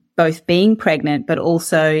of both being pregnant, but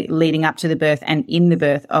also leading up to the birth and in the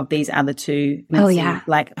birth of these other 2?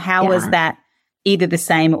 How was that either the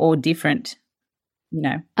same or different,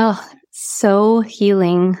 Oh, so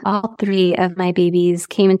healing. All 3 of my babies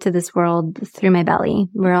came into this world through my belly.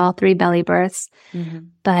 We're all 3 belly births.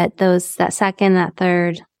 But that second, that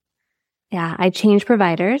third, I changed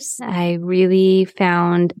providers. I really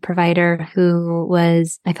found a provider who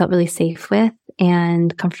I felt really safe with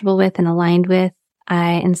and comfortable with and aligned with.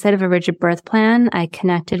 Instead of a rigid birth plan, I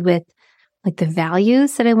connected with like the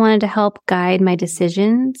values that I wanted to help guide my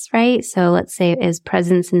decisions, right? So let's say as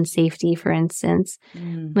presence and safety, for instance,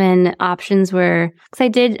 when options were, because I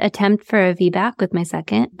did attempt for a VBAC with my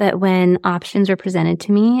second, but when options were presented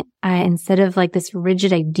to me, instead of like this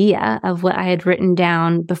rigid idea of what I had written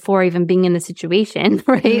down before even being in the situation,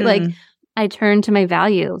 right? Like I turned to my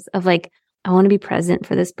values of like, I want to be present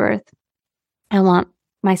for this birth. I want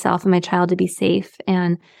myself and my child to be safe.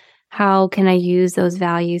 And how can I use those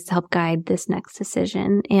values to help guide this next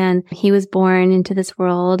decision? And he was born into this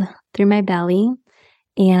world through my belly.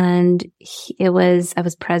 And I was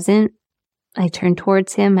present. I turned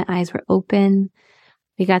towards him. My eyes were open.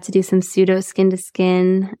 We got to do some pseudo skin to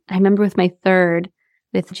skin. I remember with my third,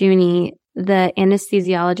 with Junie, the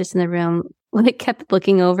anesthesiologist in the room, like kept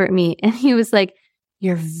looking over at me and he was like,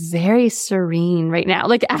 "You're very serene right now."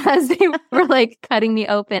 Like as they were like cutting me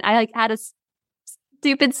open, I like had a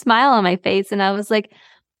stupid smile on my face. And I was like,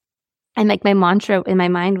 and like my mantra in my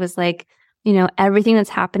mind was like, you know, everything that's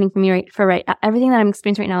happening for me everything that I'm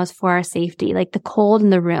experiencing right now is for our safety. Like the cold in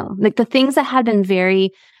the room, like the things that had been very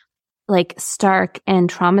like stark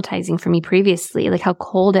and traumatizing for me previously, like how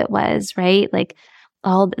cold it was, right? Like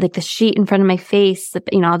all like the sheet in front of my face,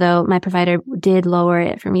 you know, although my provider did lower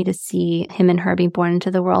it for me to see him and her being born into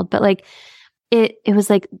the world. But like, it was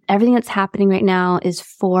like everything that's happening right now is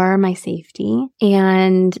for my safety.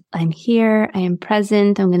 And I'm here. I am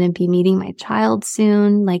present. I'm going to be meeting my child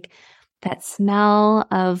soon. Like that smell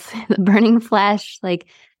of the burning flesh, like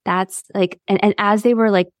that's like, and as they were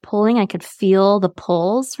like pulling, I could feel the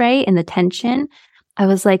pulls, right? And the tension. I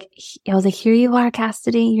was like, here you are,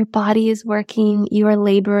 Cassidy. Your body is working. You are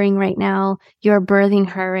laboring right now. You're birthing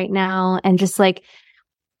her right now. And just like,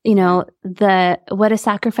 you know, what a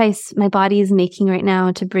sacrifice my body is making right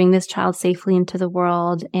now to bring this child safely into the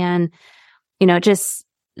world. And, you know, just,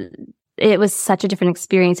 it was such a different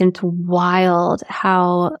experience. And it's wild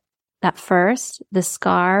how the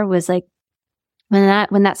scar was like,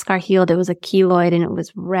 when that scar healed, it was a keloid and it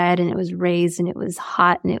was red and it was raised and it was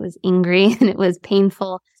hot and it was angry and it was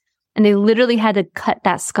painful. And they literally had to cut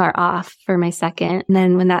that scar off for my second. And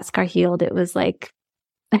then when that scar healed, it was like,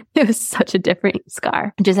 it was such a different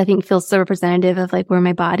scar. Just, I think, feels so representative of like where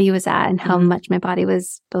my body was at and how much my body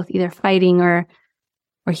was both either fighting or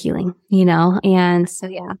healing, you know? And so,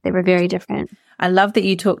 yeah, they were very different. I love that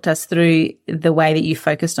you talked us through the way that you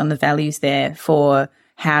focused on the values there for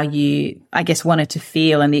how you, I guess, wanted to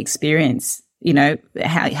feel and the experience, you know,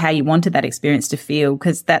 how you wanted that experience to feel,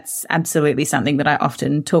 because that's absolutely something that I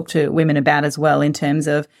often talk to women about as well, in terms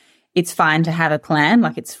of it's fine to have a plan,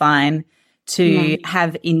 like it's fine to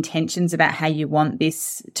have intentions about how you want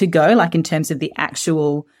this to go, like in terms of the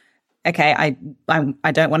actual, okay, I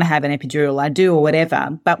don't want to have an epidural, I do, or whatever,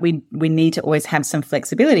 but we need to always have some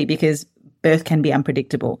flexibility because birth can be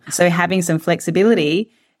unpredictable. So having some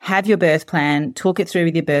flexibility, have your birth plan, talk it through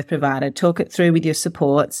with your birth provider, talk it through with your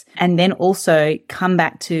supports, and then also come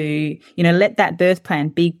back to, you know, let that birth plan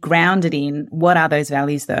be grounded in what are those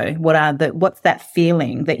values though? What's that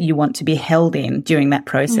feeling that you want to be held in during that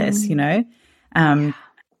process, you know? So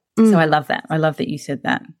I love that. I love that you said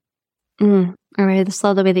that. I really just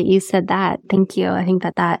love the way that you said that. Thank you. I think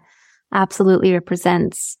that absolutely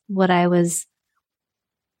represents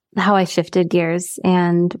how I shifted gears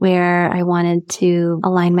and where I wanted to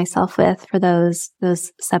align myself with for those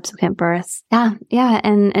subsequent births. Yeah.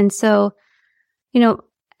 And so, you know,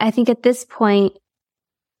 I think at this point,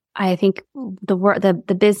 I think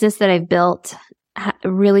the business that I've built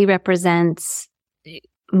really represents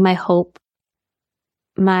my hope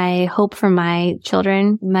for my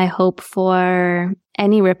children, my hope for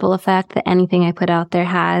any ripple effect that anything I put out there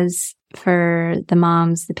has for the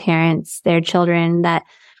moms, the parents, their children that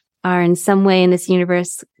are in some way in this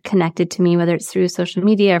universe connected to me, whether it's through social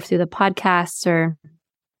media or through the podcasts or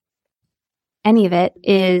any of it,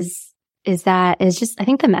 is just, I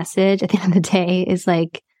think the message at the end of the day is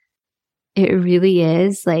like, it really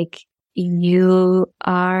is like, you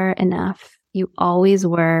are enough. You always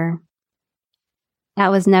were.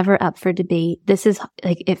 That was never up for debate. This is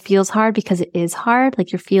like, it feels hard because it is hard.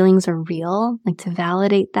 Like your feelings are real, like to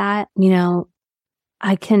validate that, you know,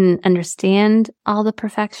 I can understand all the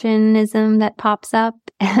perfectionism that pops up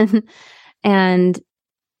but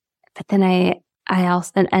then I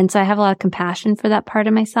also, and so I have a lot of compassion for that part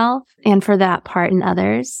of myself and for that part in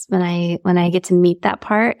others. When I get to meet that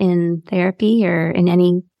part in therapy or in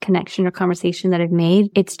any connection or conversation that I've made,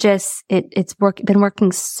 it's just, been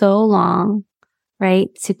working so long, right?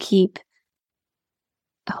 To keep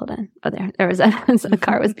hold on. Oh, there was a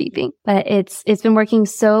car was beeping, but it's been working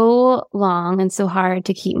so long and so hard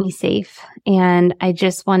to keep me safe. And I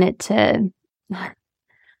just want it to,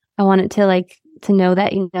 like, to know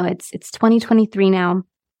that, it's 2023 now,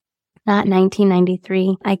 not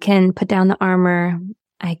 1993. I can put down the armor.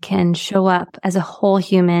 I can show up as a whole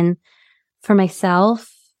human for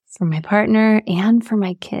myself, for my partner, and for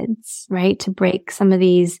my kids, right? To break some of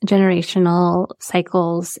these generational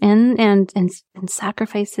cycles and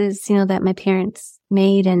sacrifices, that my parents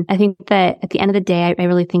made. And I think that at the end of the day, I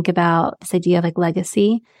really think about this idea of like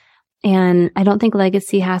legacy. And I don't think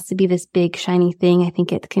legacy has to be this big, shiny thing. I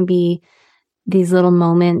think it can be these little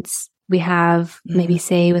moments we have, maybe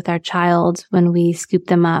say with our child when we scoop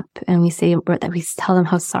them up and we say that we tell them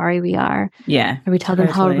how sorry we are. Yeah. Or we tell them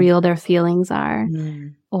how real their feelings are.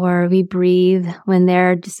 Or we breathe when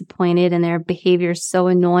they're disappointed and their behavior is so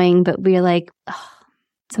annoying, but we're like, oh,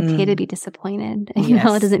 it's okay to be disappointed. It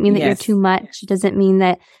doesn't mean that you're too much. It doesn't mean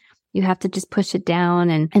that you have to just push it down,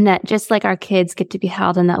 and that just like our kids get to be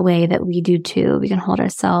held in that way, that we do too. We can hold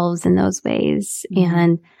ourselves in those ways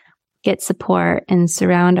and get support and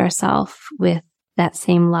surround ourselves with that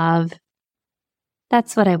same love.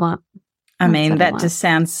 That's what I want. I mean, that just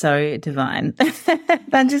sounds so divine.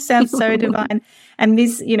 That just sounds so divine. And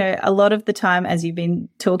this, a lot of the time, as you've been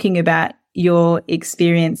talking about your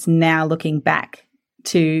experience now, looking back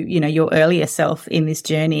to, your earlier self in this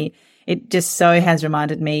journey, it just so has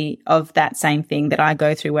reminded me of that same thing that I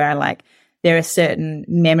go through, where there are certain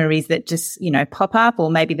memories that just, pop up, or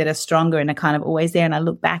maybe that are stronger and are kind of always there. And I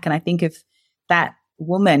look back and I think of that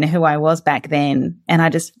woman who I was back then, and I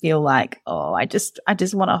just feel like, oh, I just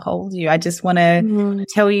want to hold you. I just want to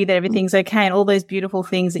tell you that everything's okay, and all those beautiful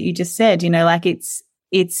things that you just said,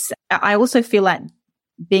 I also feel like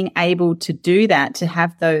being able to do that, to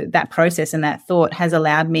have that process and that thought, has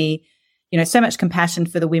allowed me, so much compassion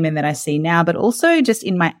for the women that I see now, but also just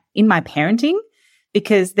in my parenting,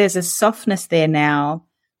 because there's a softness there now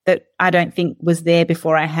that I don't think was there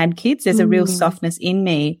before I had kids. There's a real softness in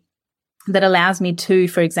me that allows me to,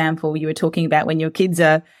 for example, you were talking about when your kids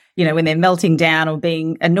are, when they're melting down or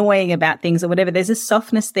being annoying about things or whatever, there's a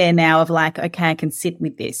softness there now of like, okay, I can sit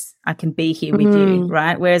with this. I can be here with you,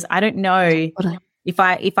 right? Whereas I don't know if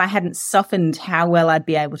I hadn't softened how well I'd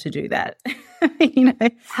be able to do that.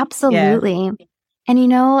 Absolutely. Yeah.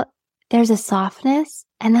 And there's a softness,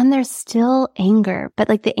 and then there's still anger, but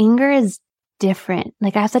like the anger is different.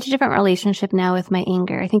 Like I have such a different relationship now with my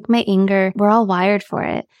anger. I think my anger, we're all wired for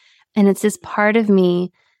it. And it's this part of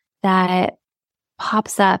me that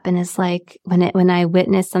pops up and is like, when I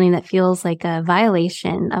witness something that feels like a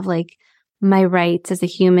violation of like my rights as a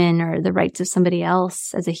human, or the rights of somebody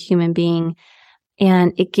else as a human being.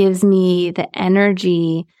 And it gives me the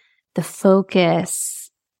energy, the focus,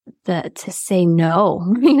 to say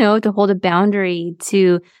no, to hold a boundary,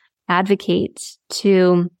 to advocate,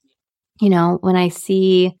 to, when I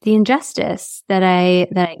see the injustice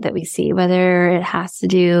that we see, whether it has to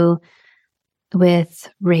do with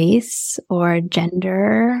race or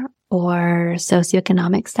gender or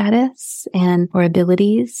socioeconomic status or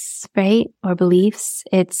abilities, right? Or beliefs.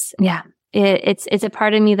 It's a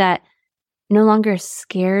part of me that no longer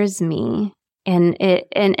scares me. And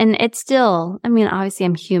it's still, obviously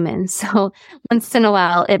I'm human. So once in a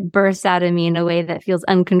while it bursts out of me in a way that feels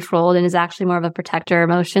uncontrolled and is actually more of a protector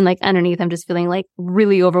emotion. Like underneath, I'm just feeling like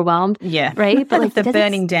really overwhelmed. Yeah. Right. But like the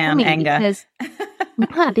burning down anger.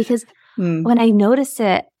 Because when I notice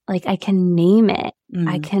it, like I can name it,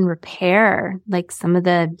 I can repair like some of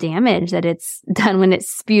the damage that it's done when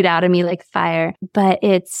it's spewed out of me like fire. But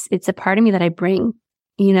it's a part of me that I bring,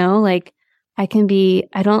 like I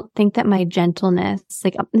don't think that my gentleness,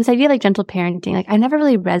 like this idea of like gentle parenting, like I never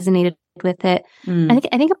really resonated with it. I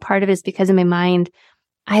think a part of it is because in my mind,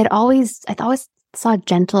 I always saw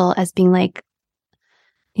gentle as being like,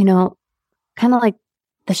 kind of like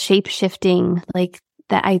the shape shifting, like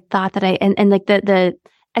that I thought that and like the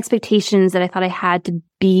expectations that I thought I had to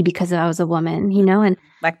be because I was a woman, and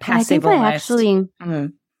like passive almost.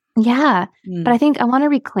 Yeah. But I think I want to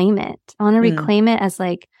reclaim it. I want to reclaim it as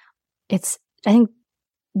like, I think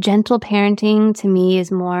gentle parenting to me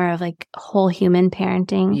is more of like whole human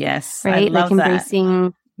parenting. Yes. Right. I love like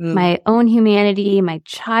embracing my own humanity, my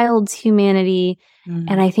child's humanity.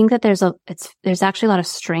 And I think that there's actually a lot of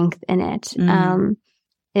strength in it.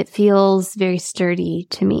 It feels very sturdy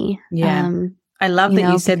to me. Yeah. I love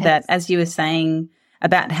that you said that, as you were saying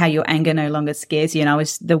about how your anger no longer scares you. And I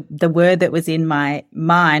was the word that was in my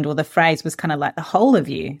mind, or the phrase, was kind of like the whole of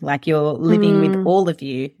you, like you're living with all of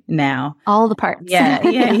you now. All the parts. Yeah.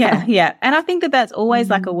 And I think that that's always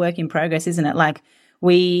like a work in progress, isn't it? Like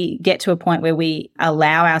we get to a point where we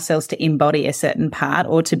allow ourselves to embody a certain part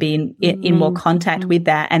or to be in more contact with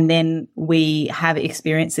that. And then we have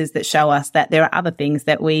experiences that show us that there are other things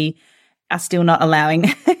that we are still not allowing,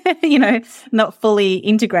 not fully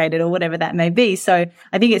integrated or whatever that may be. So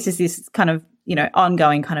I think it's just this kind of,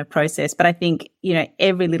 ongoing kind of process. But I think,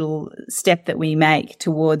 every little step that we make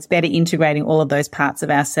towards better integrating all of those parts of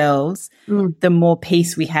ourselves, the more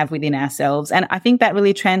peace we have within ourselves. And I think that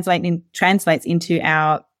really translates into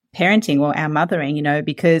our parenting or our mothering,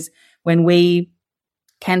 because when we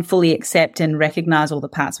can fully accept and recognize all the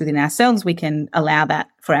parts within ourselves, we can allow that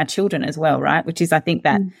for our children as well, right? Which is, I think,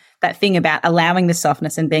 that thing about allowing the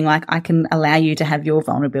softness and being like, I can allow you to have your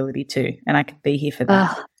vulnerability too, and I can be here for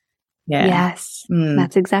that. Yeah. Yes,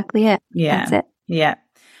 that's exactly it. Yeah. That's it. Yeah.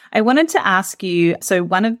 I wanted to ask you, so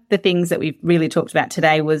one of the things that we've really talked about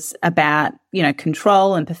today was about,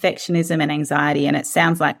 control and perfectionism and anxiety. And it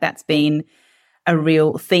sounds like that's been a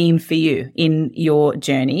real theme for you in your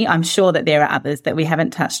journey. I'm sure that there are others that we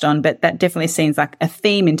haven't touched on, but that definitely seems like a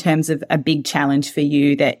theme in terms of a big challenge for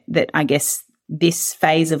you that I guess this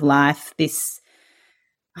phase of life,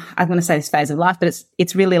 I'm going to say this phase of life, but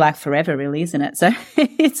it's really like forever, really, isn't it? So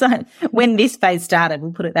it's like when this phase started,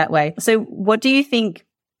 we'll put it that way. So what do you think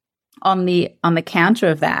on the counter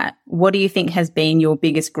of that, what do you think has been your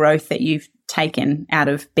biggest growth that you've taken out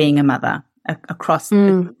of being a mother across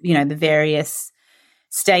the various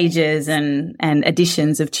stages and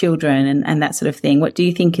additions of children and that sort of thing? What do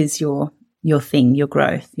you think is your thing, your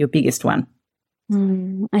growth, your biggest one?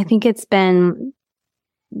 I think it's been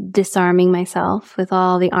disarming myself with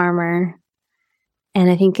all the armor. And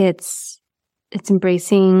I think it's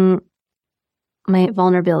embracing my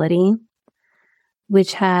vulnerability,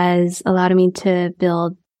 which has allowed me to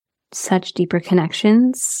build such deeper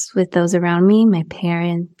connections with those around me, my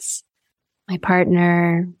parents, my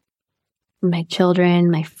partner, my children,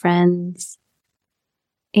 my friends.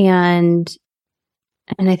 And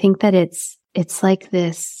I think that it's like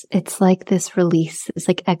this release. It's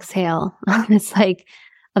like exhale. It's like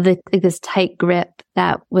this tight grip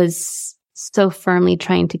that was so firmly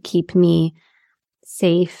trying to keep me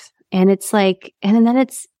safe. And it's like, and then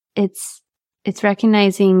it's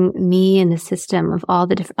recognizing me in the system of all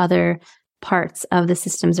the other parts of the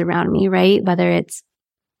systems around me, right? Whether it's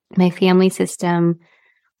my family system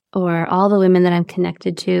or all the women that I'm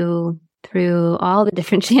connected to through all the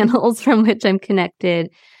different channels from which I'm connected,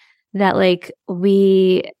 that like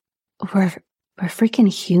we're freaking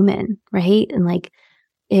human, right? And like,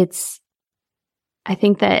 I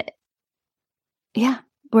think that,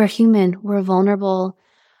 we're human, we're vulnerable,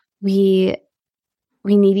 we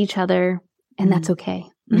need each other, and that's okay.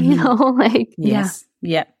 Yes.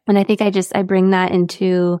 Yeah. And I think I bring that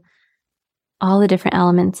into all the different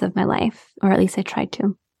elements of my life, or at least I try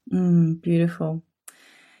to. Beautiful.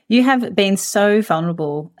 You have been so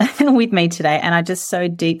vulnerable with me today, and I just so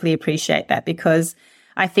deeply appreciate that, because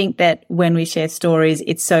I think that when we share stories,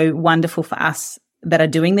 it's so wonderful for us that are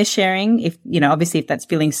doing the sharing, if, obviously if that's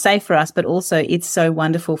feeling safe for us, but also it's so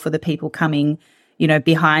wonderful for the people coming,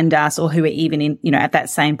 behind us or who are even in, at that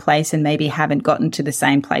same place and maybe haven't gotten to the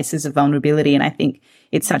same places of vulnerability. And I think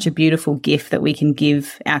it's such a beautiful gift that we can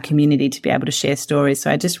give our community to be able to share stories.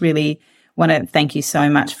 So I just really want to thank you so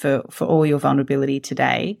much for all your vulnerability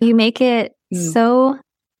today. You make it so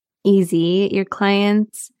easy. Your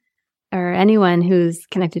clients or anyone who's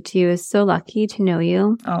connected to you is so lucky to know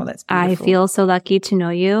you. Oh, that's beautiful. I feel so lucky to know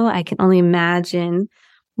you. I can only imagine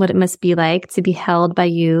what it must be like to be held by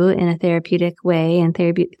you in a therapeutic way and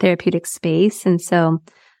therapeutic space. And so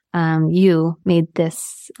you made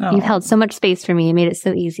this, you've held so much space for me and made it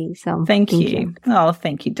so easy. So thank you. Oh,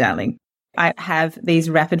 thank you, darling. I have these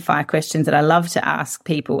rapid fire questions that I love to ask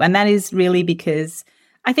people. And that is really because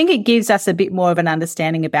I think it gives us a bit more of an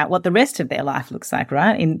understanding about what the rest of their life looks like,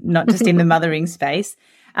 right? Not just in the mothering space.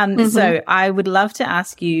 So I would love to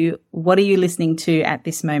ask you, what are you listening to at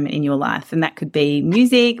this moment in your life? And that could be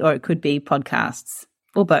music or it could be podcasts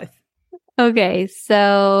or both. Okay.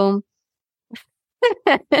 So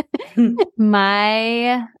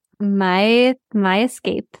my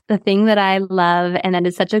escape, the thing that I love, and that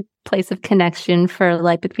is such a place of connection for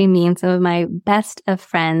like between me and some of my best of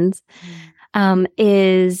friends,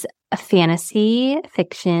 is a fantasy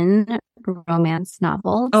fiction romance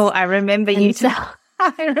novel. Oh, I remember you.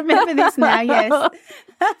 I remember this now, yes.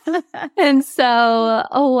 And so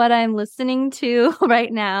what I'm listening to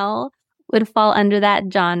right now would fall under that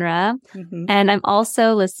genre. And I'm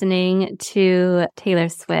also listening to Taylor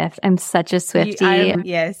Swift. I'm such a Swiftie.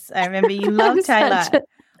 Yes, I remember you love Taylor.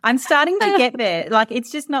 I'm starting to get there. Like,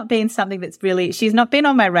 it's just not been something that's really, she's not been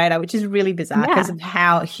on my radar, which is really bizarre because of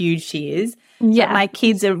how huge she is. Yeah. But my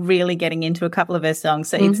kids are really getting into a couple of her songs.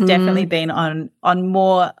 So it's definitely been on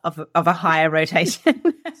more of a higher rotation.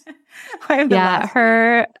 Yeah.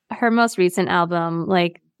 Her most recent album,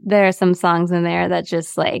 like there are some songs in there that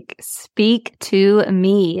just like speak to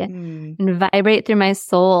me and vibrate through my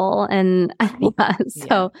soul. And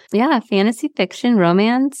fantasy fiction,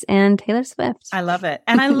 romance, and Taylor Swift. I love it.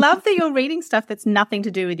 And I love that you're reading stuff that's nothing to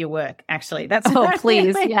do with your work, actually. That's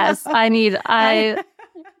please. Yes.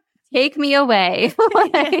 Take me away.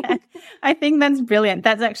 I think that's brilliant.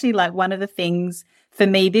 That's actually like one of the things for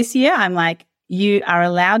me this year. I'm like, you are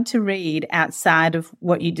allowed to read outside of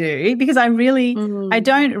what you do, because I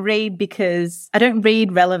don't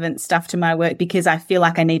read relevant stuff to my work because I feel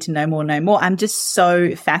like I need to know more. I'm just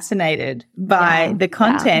so fascinated by the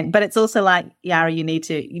content, but it's also like, Yara, you need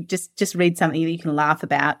to just read something that you can laugh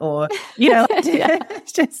about, or,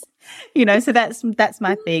 it's just, so that's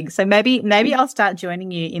my thing. So maybe I'll start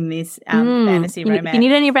joining you in this fantasy romance. If you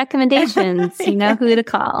need any recommendations, you know who to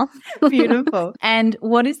call. Beautiful. And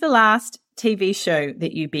what is the last TV show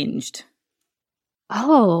that you binged?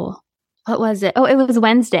 Oh, what was it? Oh, it was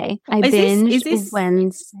Wednesday. I binged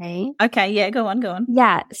Wednesday. Okay, yeah, go on.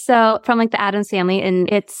 Yeah, so from like the Addams Family, and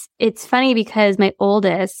it's funny because my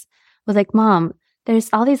oldest was like, Mom, there's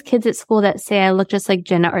all these kids at school that say I look just like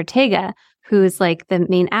Jenna Ortega, who is like the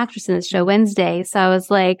main actress in this show, Wednesday. So I was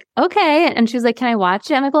like, okay. And she was like, can I watch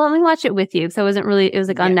it? I'm like, well, let me watch it with you. So it was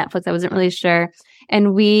like on Netflix. I wasn't really sure.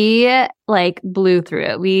 And we like blew through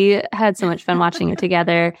it. We had so much fun watching it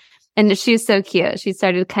together. And she's so cute. She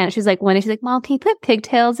started she's like, Mom, can you put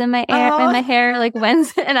pigtails in my hair like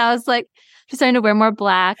Wednesday? And I was like, she's starting to wear more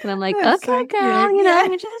black. And I'm like, that's okay, so girl,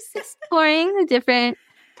 you're just exploring the different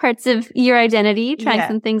parts of your identity, trying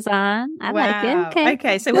some things on. I like it.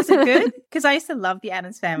 Okay. So was it good? Because I used to love the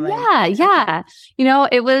Addams Family. Yeah.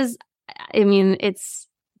 It was,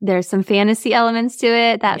 there's some fantasy elements to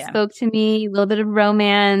it that spoke to me, a little bit of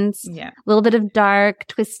romance, a little bit of dark,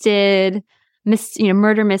 twisted,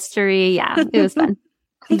 murder mystery. Yeah, it was fun.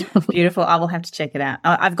 Beautiful. I will have to check it out.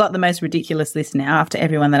 I've got the most ridiculous list now after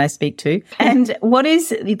everyone that I speak to. And what is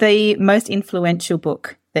the most influential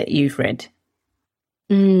book that you've read?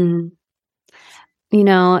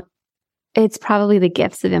 It's probably The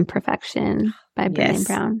Gifts of Imperfection by Brené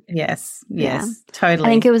Brown. Yes, totally.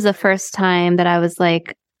 I think it was the first time that I was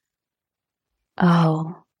like,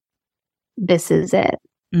 oh, this is it.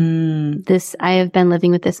 I have been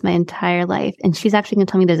living with this my entire life. And she's actually going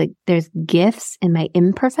to tell me there's gifts in my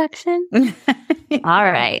imperfection. All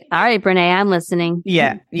right, Brené, I'm listening.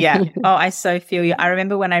 Yeah. Oh, I so feel you. I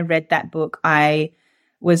remember when I read that book, I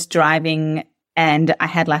was driving and I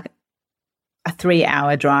had like a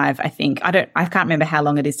 3-hour drive, I think. I can't remember how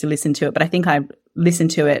long it is to listen to it, but I think I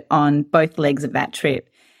listened to it on both legs of that trip.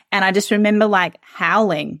 And I just remember like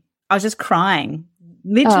howling. I was just crying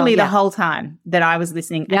literally the whole time that I was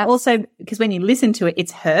listening. Yep. And also because when you listen to it,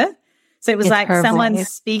 it's her. So it was like someone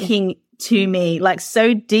speaking to me, like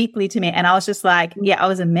so deeply to me. And I was just like, I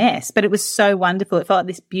was a mess, but it was so wonderful. It felt like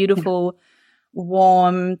this beautiful,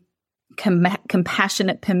 warm,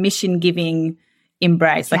 compassionate, permission-giving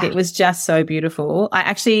embrace. Like it was just so beautiful. I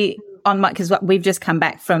actually because we've just come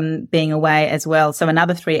back from being away as well. So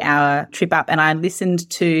another 3-hour trip up, and I listened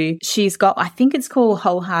to, she's got, I think it's called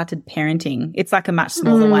Wholehearted Parenting. It's like a much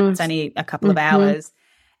smaller one. It's only a couple of hours.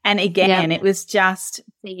 And again, it was just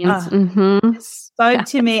spoke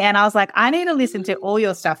to me. And I was like, I need to listen to all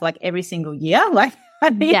your stuff like every single year. Like I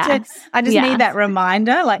just need that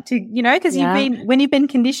reminder, like to, because when you've been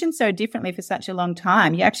conditioned so differently for such a long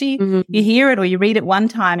time, you actually, you hear it or you read it one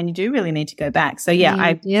time and you do really need to go back. So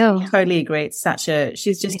I totally agree. It's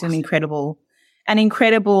she's just an incredible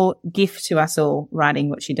gift to us all writing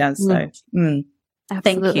what she does. So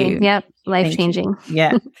thank you. Yep. Life changing.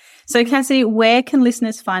 Yeah. So Cassidy, where can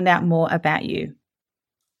listeners find out more about you?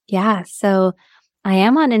 Yeah. So I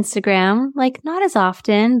am on Instagram, like not as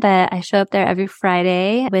often, but I show up there every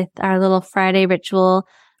Friday with our little Friday ritual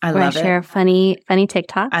where I share funny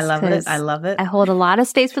TikToks. I love it. I hold a lot of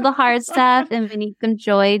space for the hard stuff and we need some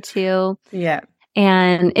joy too. Yeah.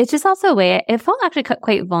 And it's just also a way, it felt actually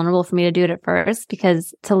quite vulnerable for me to do it at first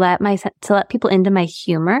because to let people into my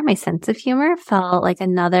humor, my sense of humor felt like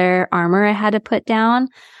another armor I had to put down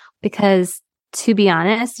because to be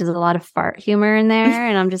honest, there's a lot of fart humor in there.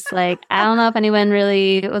 And I'm just like, I don't know if anyone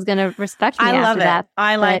really was going to respect me after that.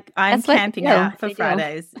 I'm camping out for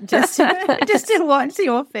Fridays just to watch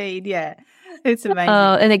your feed. Yeah. It's amazing.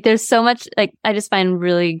 Oh, and like there's so much, like I just find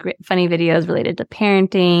really great, funny videos related to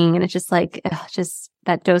parenting, and it's just like just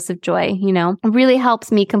that dose of joy, it really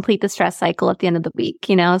helps me complete the stress cycle at the end of the week,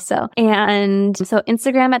 so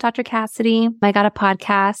Instagram at Dr. Cassidy. I got a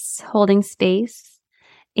podcast, Holding Space,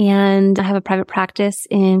 and I have a private practice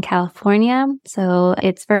in California. So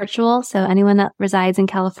it's virtual. So anyone that resides in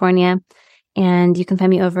California, and you can find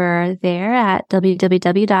me over there at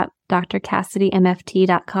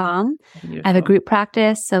www.drcassidymft.com. Beautiful. I have a group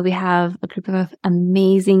practice. So we have a group of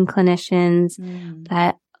amazing clinicians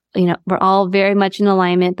that, we're all very much in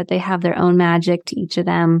alignment, but they have their own magic to each of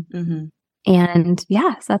them. Mm-hmm. And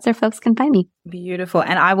so that's where folks can find me. Beautiful.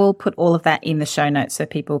 And I will put all of that in the show notes so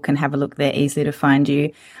people can have a look there easily to find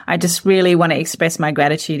you. I just really want to express my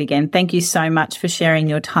gratitude again. Thank you so much for sharing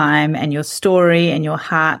your time and your story and your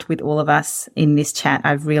heart with all of us in this chat.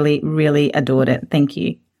 I've really, really adored it. Thank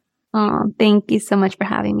you. Oh, thank you so much for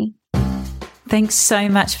having me. Thanks so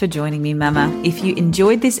much for joining me, Mama. If you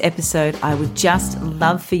enjoyed this episode, I would just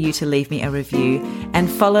love for you to leave me a review and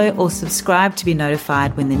follow or subscribe to be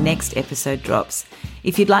notified when the next episode drops.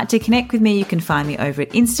 If you'd like to connect with me, you can find me over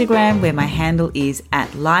at Instagram, where my handle is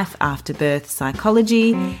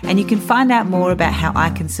 @lifeafterbirthpsychology, and you can find out more about how I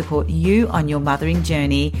can support you on your mothering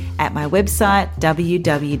journey at my website,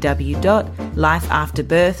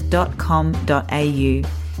 www.lifeafterbirth.com.au.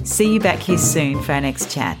 See you back here soon for our next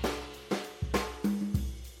chat.